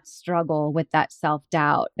not struggle with that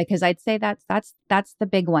self-doubt, because I'd say that's the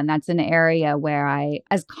big one. That's an area where I,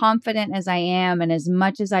 as confident as I am and as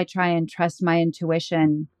much as I try and trust my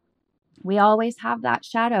intuition, we always have that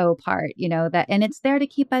shadow part, that, and it's there to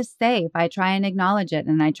keep us safe. I try and acknowledge it,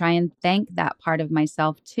 and I try and thank that part of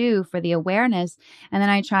myself too for the awareness. And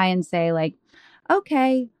then I try and say, like,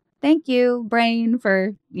 okay, thank you, brain,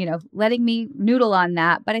 for, letting me noodle on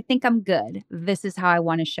that. But I think I'm good. This is how I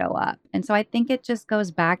want to show up. And so I think it just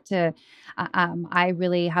goes back to, I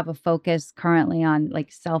really have a focus currently on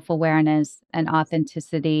like self-awareness and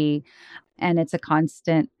authenticity, and it's a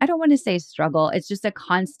constant, I don't want to say struggle. It's just a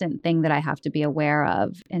constant thing that I have to be aware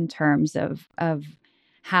of in terms of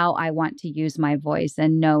how I want to use my voice,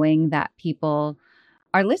 and knowing that people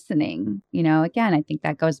are listening. Again, I think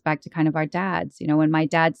that goes back to kind of our dads. When my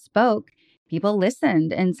dad spoke, people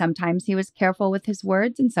listened, and sometimes he was careful with his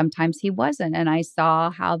words and sometimes he wasn't. And I saw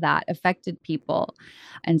how that affected people.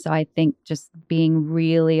 And so I think just being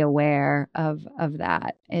really aware of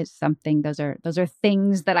that is something, those are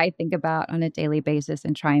things that I think about on a daily basis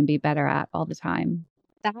and try and be better at all the time.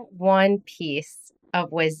 That one piece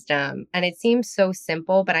of wisdom, and it seems so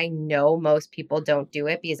simple, but I know most people don't do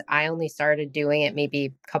it because I only started doing it maybe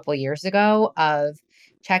a couple years ago, of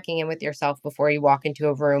checking in with yourself before you walk into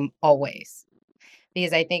a room always.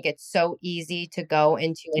 Because I think it's so easy to go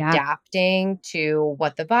into Yeah. adapting to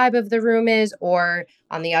what the vibe of the room is, or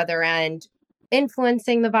on the other end,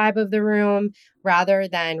 influencing the vibe of the room rather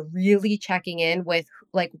than really checking in with,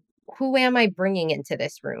 like, who am I bringing into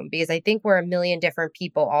this room? Because I think we're a million different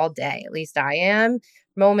people all day. At least I am.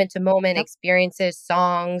 Moment to moment Yep. experiences,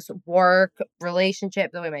 songs, work,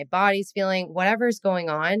 relationship, the way my body's feeling, whatever's going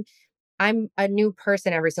on. I'm a new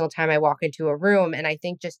person every single time I walk into a room. And I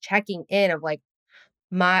think just checking in of like,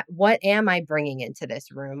 what am I bringing into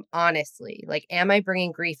this room? Honestly, like, am I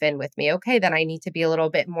bringing grief in with me? Okay, then I need to be a little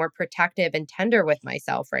bit more protective and tender with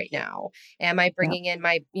myself right now. Am I Yep. bringing in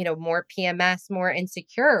my, more PMS, more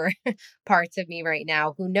insecure parts of me right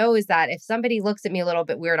now? Who knows that if somebody looks at me a little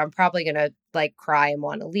bit weird, I'm probably going to like cry and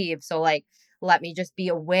want to leave. So like, let me just be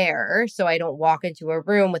aware so I don't walk into a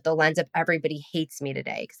room with the lens of everybody hates me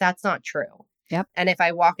today, because that's not true. Yep. And if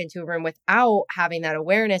I walk into a room without having that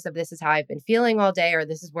awareness of this is how I've been feeling all day, or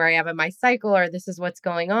this is where I am in my cycle, or this is what's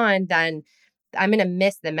going on, then I'm going to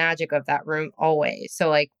miss the magic of that room always. So,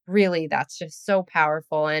 like, really, that's just so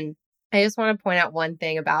powerful. And I just want to point out one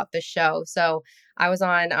thing about the show. So, I was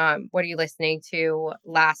on What Are You Listening To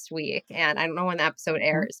last week, and I don't know when the episode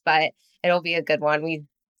Yeah. airs, but it'll be a good one. We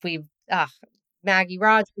Maggie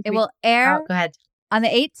Rogers. It will air Go ahead. on the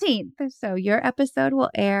 18th. So your episode will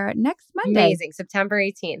air next Monday. Amazing. September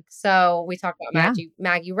 18th. So we talked about Yeah.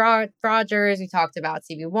 Maggie Rogers. We talked about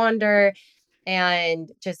Stevie Wonder, and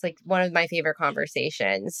just like one of my favorite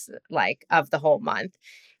conversations like of the whole month.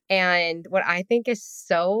 And what I think is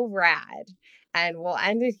so rad, and we'll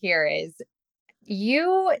end it here, is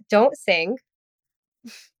you don't sing,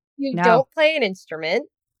 you No. don't play an instrument,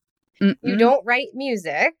 you Mm-mm. don't write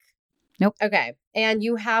music. Nope. Okay. And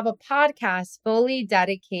you have a podcast fully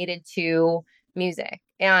dedicated to music.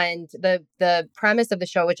 And the premise of the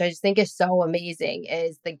show, which I just think is so amazing,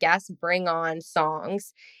 is the guests bring on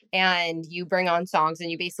songs and you bring on songs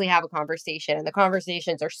and you basically have a conversation, and the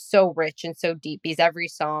conversations are so rich and so deep because every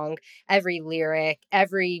song, every lyric,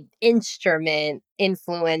 every instrument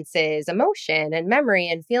influences emotion and memory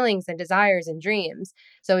and feelings and desires and dreams.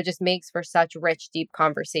 So it just makes for such rich, deep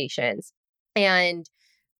conversations. And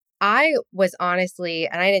I was honestly,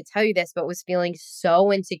 and I didn't tell you this, but was feeling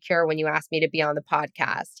so insecure when you asked me to be on the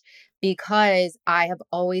podcast because I have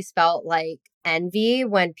always felt like envy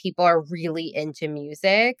when people are really into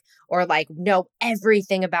music or like know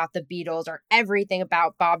everything about the Beatles or everything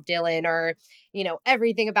about Bob Dylan or,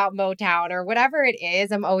 everything about Motown or whatever it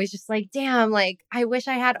is. I'm always just like, damn, like I wish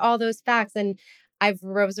I had all those facts. And I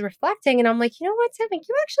was reflecting and I'm like, you know what, Tiffany,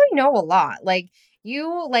 you actually know a lot. Like,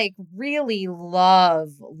 you like really love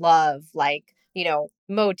like,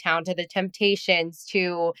 Motown to the Temptations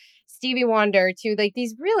to Stevie Wonder to like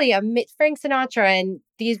these really Frank Sinatra and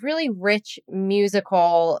these really rich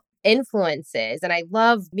musical influences. And I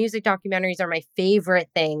love music documentaries are my favorite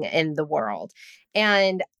thing in the world.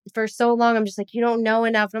 And for so long, I'm just like, you don't know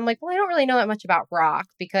enough. And I'm like, well, I don't really know that much about rock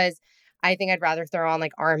because I think I'd rather throw on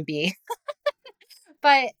like R&B.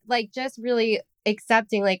 But like just really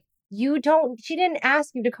accepting like she didn't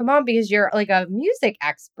ask you to come on because you're like a music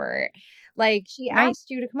expert. Like she Right. asked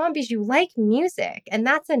you to come on because you like music, and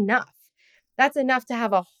that's enough. That's enough to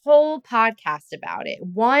have a whole podcast about it.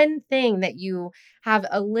 One thing that you have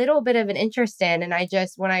a little bit of an interest in. And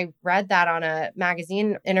when I read that on a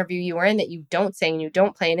magazine interview you were in that you don't sing, you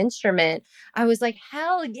don't play an instrument, I was like,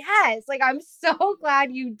 hell yes. Like, I'm so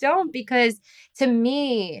glad you don't because to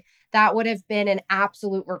me, that would have been an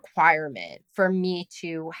absolute requirement for me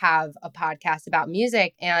to have a podcast about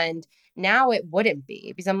music. And now it wouldn't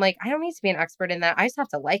be because I'm like, I don't need to be an expert in that. I just have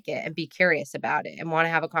to like it and be curious about it and want to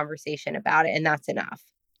have a conversation about it. And that's enough.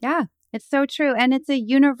 Yeah, it's so true. And it's a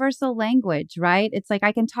universal language, right? It's like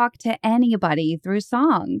I can talk to anybody through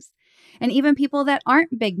songs. And even people that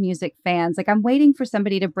aren't big music fans, like I'm waiting for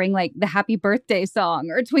somebody to bring like the happy birthday song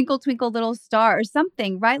or Twinkle Twinkle Little Star or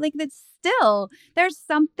something, right? Like that's still, there's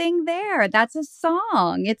something there. That's a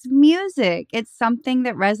song. It's music. It's something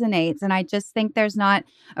that resonates. And I just think there's not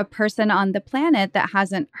a person on the planet that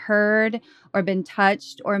hasn't heard or been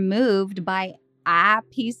touched or moved by a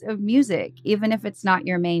piece of music, even if it's not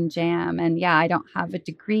your main jam. And yeah, I don't have a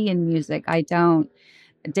degree in music. I don't.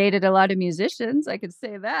 Dated a lot of musicians, I could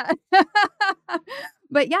say that.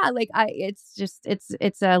 But yeah, like it's just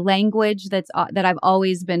it's a language that I've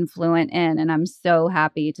always been fluent in, and I'm so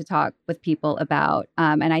happy to talk with people about.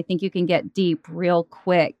 And I think you can get deep real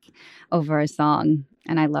quick over a song,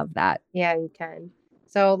 and I love that. Yeah, you can.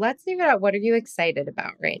 So let's leave it at what are you excited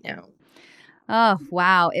about right now? Oh,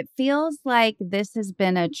 wow. It feels like this has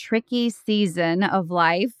been a tricky season of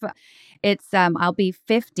life. I'll be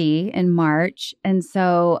 50 in March. And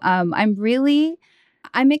so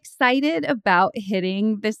I'm excited about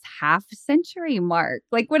hitting this half century mark.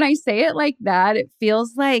 Like when I say it like that, it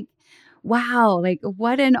feels like, wow, like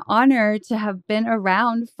what an honor to have been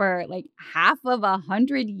around for like half of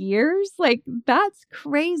 100 years. Like that's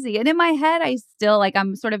crazy. And in my head, I still like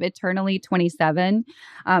I'm sort of eternally 27.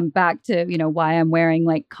 Back to, why I'm wearing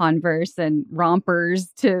like Converse and rompers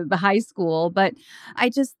to the high school. But I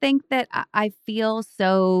just think that I feel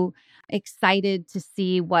so excited to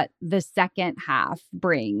see what the second half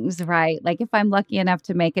brings, right? Like if I'm lucky enough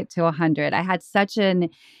to make it to 100, I had such an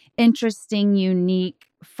interesting, unique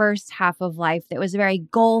first half of life that was very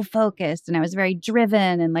goal focused and I was very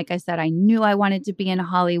driven. And like I said, I knew I wanted to be in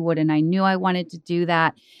Hollywood and I knew I wanted to do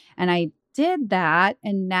that. And I did that.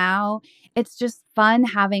 And now it's just fun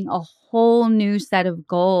having a whole new set of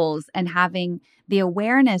goals and having the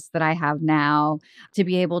awareness that I have now to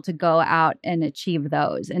be able to go out and achieve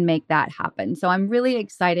those and make that happen. So I'm really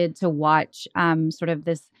excited to watch sort of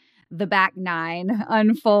the back nine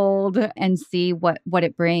unfold and see what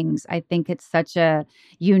it brings. I think it's such a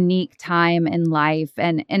unique time in life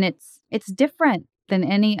and it's different than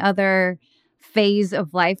any other phase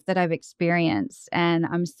of life that I've experienced. And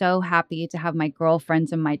I'm so happy to have my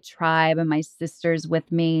girlfriends and my tribe and my sisters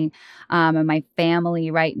with me and my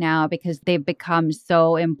family right now because they've become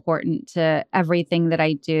so important to everything that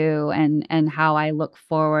I do and how I look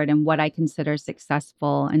forward and what I consider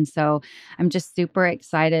successful. And so I'm just super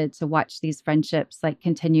excited to watch these friendships like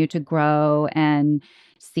continue to grow and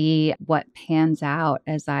see what pans out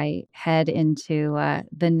as I head into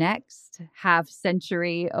the next half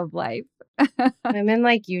century of life. Women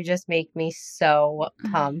like you just make me so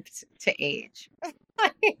pumped to age.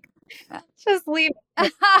 Like, just leave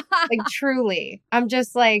it. Like truly. I'm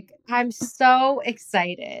just like, I'm so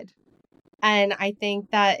excited. And I think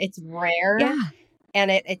that it's rare Yeah. And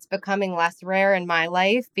it's becoming less rare in my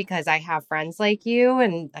life because I have friends like you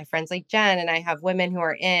and I have friends like Jenn, and I have women who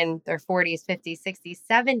are in their 40s, 50s, 60s,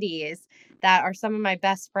 70s that are some of my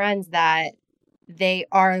best friends that they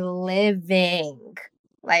are living.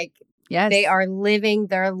 Like, Yes. they are living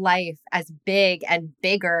their life as big and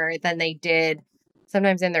bigger than they did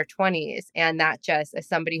sometimes in their 20s. And that just, as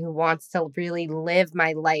somebody who wants to really live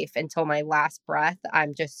my life until my last breath,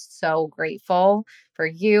 I'm just so grateful for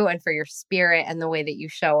you and for your spirit and the way that you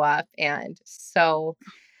show up. And so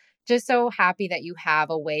just so happy that you have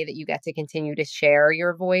a way that you get to continue to share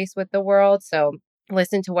your voice with the world. So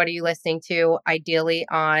listen to what are you listening to, ideally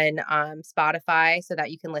on Spotify, so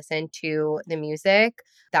that you can listen to the music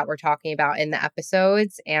that we're talking about in the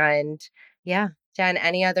episodes. And yeah, Jenn,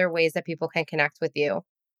 any other ways that people can connect with you?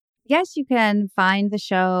 Yes, you can find the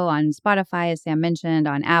show on Spotify, as Sam mentioned,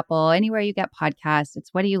 on Apple, anywhere you get podcasts.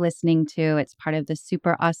 It's What Are You Listening To? It's part of the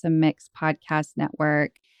Super Awesome Mix podcast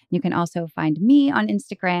network. You can also find me on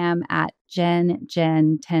Instagram at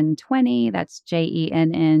Jenn1020. That's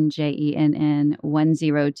JENN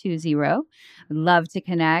 1020. Love to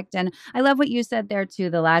connect. And I love what you said there too.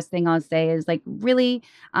 The last thing I'll say is like, really,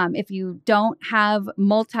 if you don't have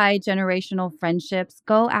multi-generational friendships,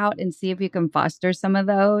 go out and see if you can foster some of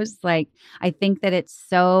those. Like, I think that it's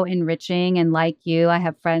so enriching. And like you, I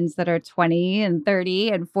have friends that are 20 and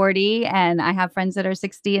 30 and 40, and I have friends that are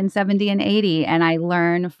 60 and 70 and 80, and I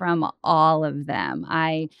learn from all of them.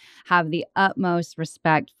 I have the utmost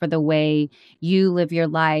respect for the way you live your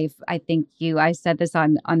life. I said this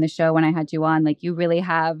on the show when I had you on, like, you really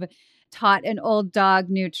have taught an old dog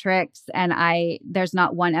new tricks. And there's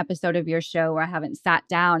not one episode of your show where I haven't sat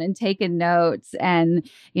down and taken notes and,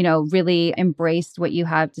 really embraced what you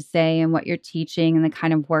have to say and what you're teaching and the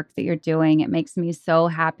kind of work that you're doing. It makes me so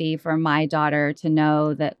happy for my daughter to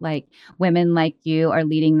know that like women like you are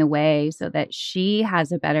leading the way so that she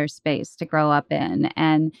has a better space to grow up in.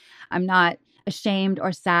 And I'm not ashamed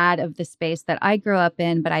or sad of the space that I grew up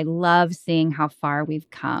in, but I love seeing how far we've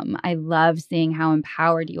come. I love seeing how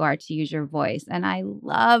empowered you are to use your voice. And I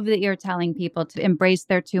love that you're telling people to embrace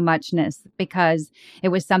their too muchness, because it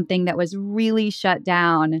was something that was really shut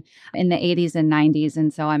down in the 80s and 90s.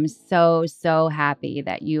 And so I'm so, so happy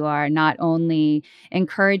that you are not only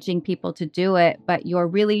encouraging people to do it, but you're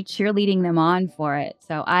really cheerleading them on for it.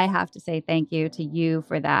 So I have to say thank you to you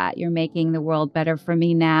for that. You're making the world better for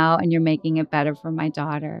me now, and you're making it better for my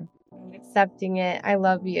daughter. I'm accepting it. I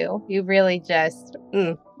love you. You really just.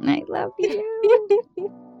 I love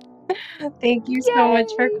you. Thank you so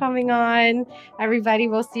much for coming on. Everybody,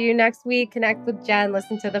 we'll see you next week. Connect with Jenn,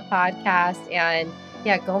 listen to the podcast, and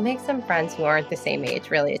yeah, go make some friends who aren't the same age.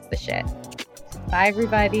 Really, it's the shit. Bye,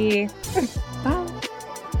 everybody.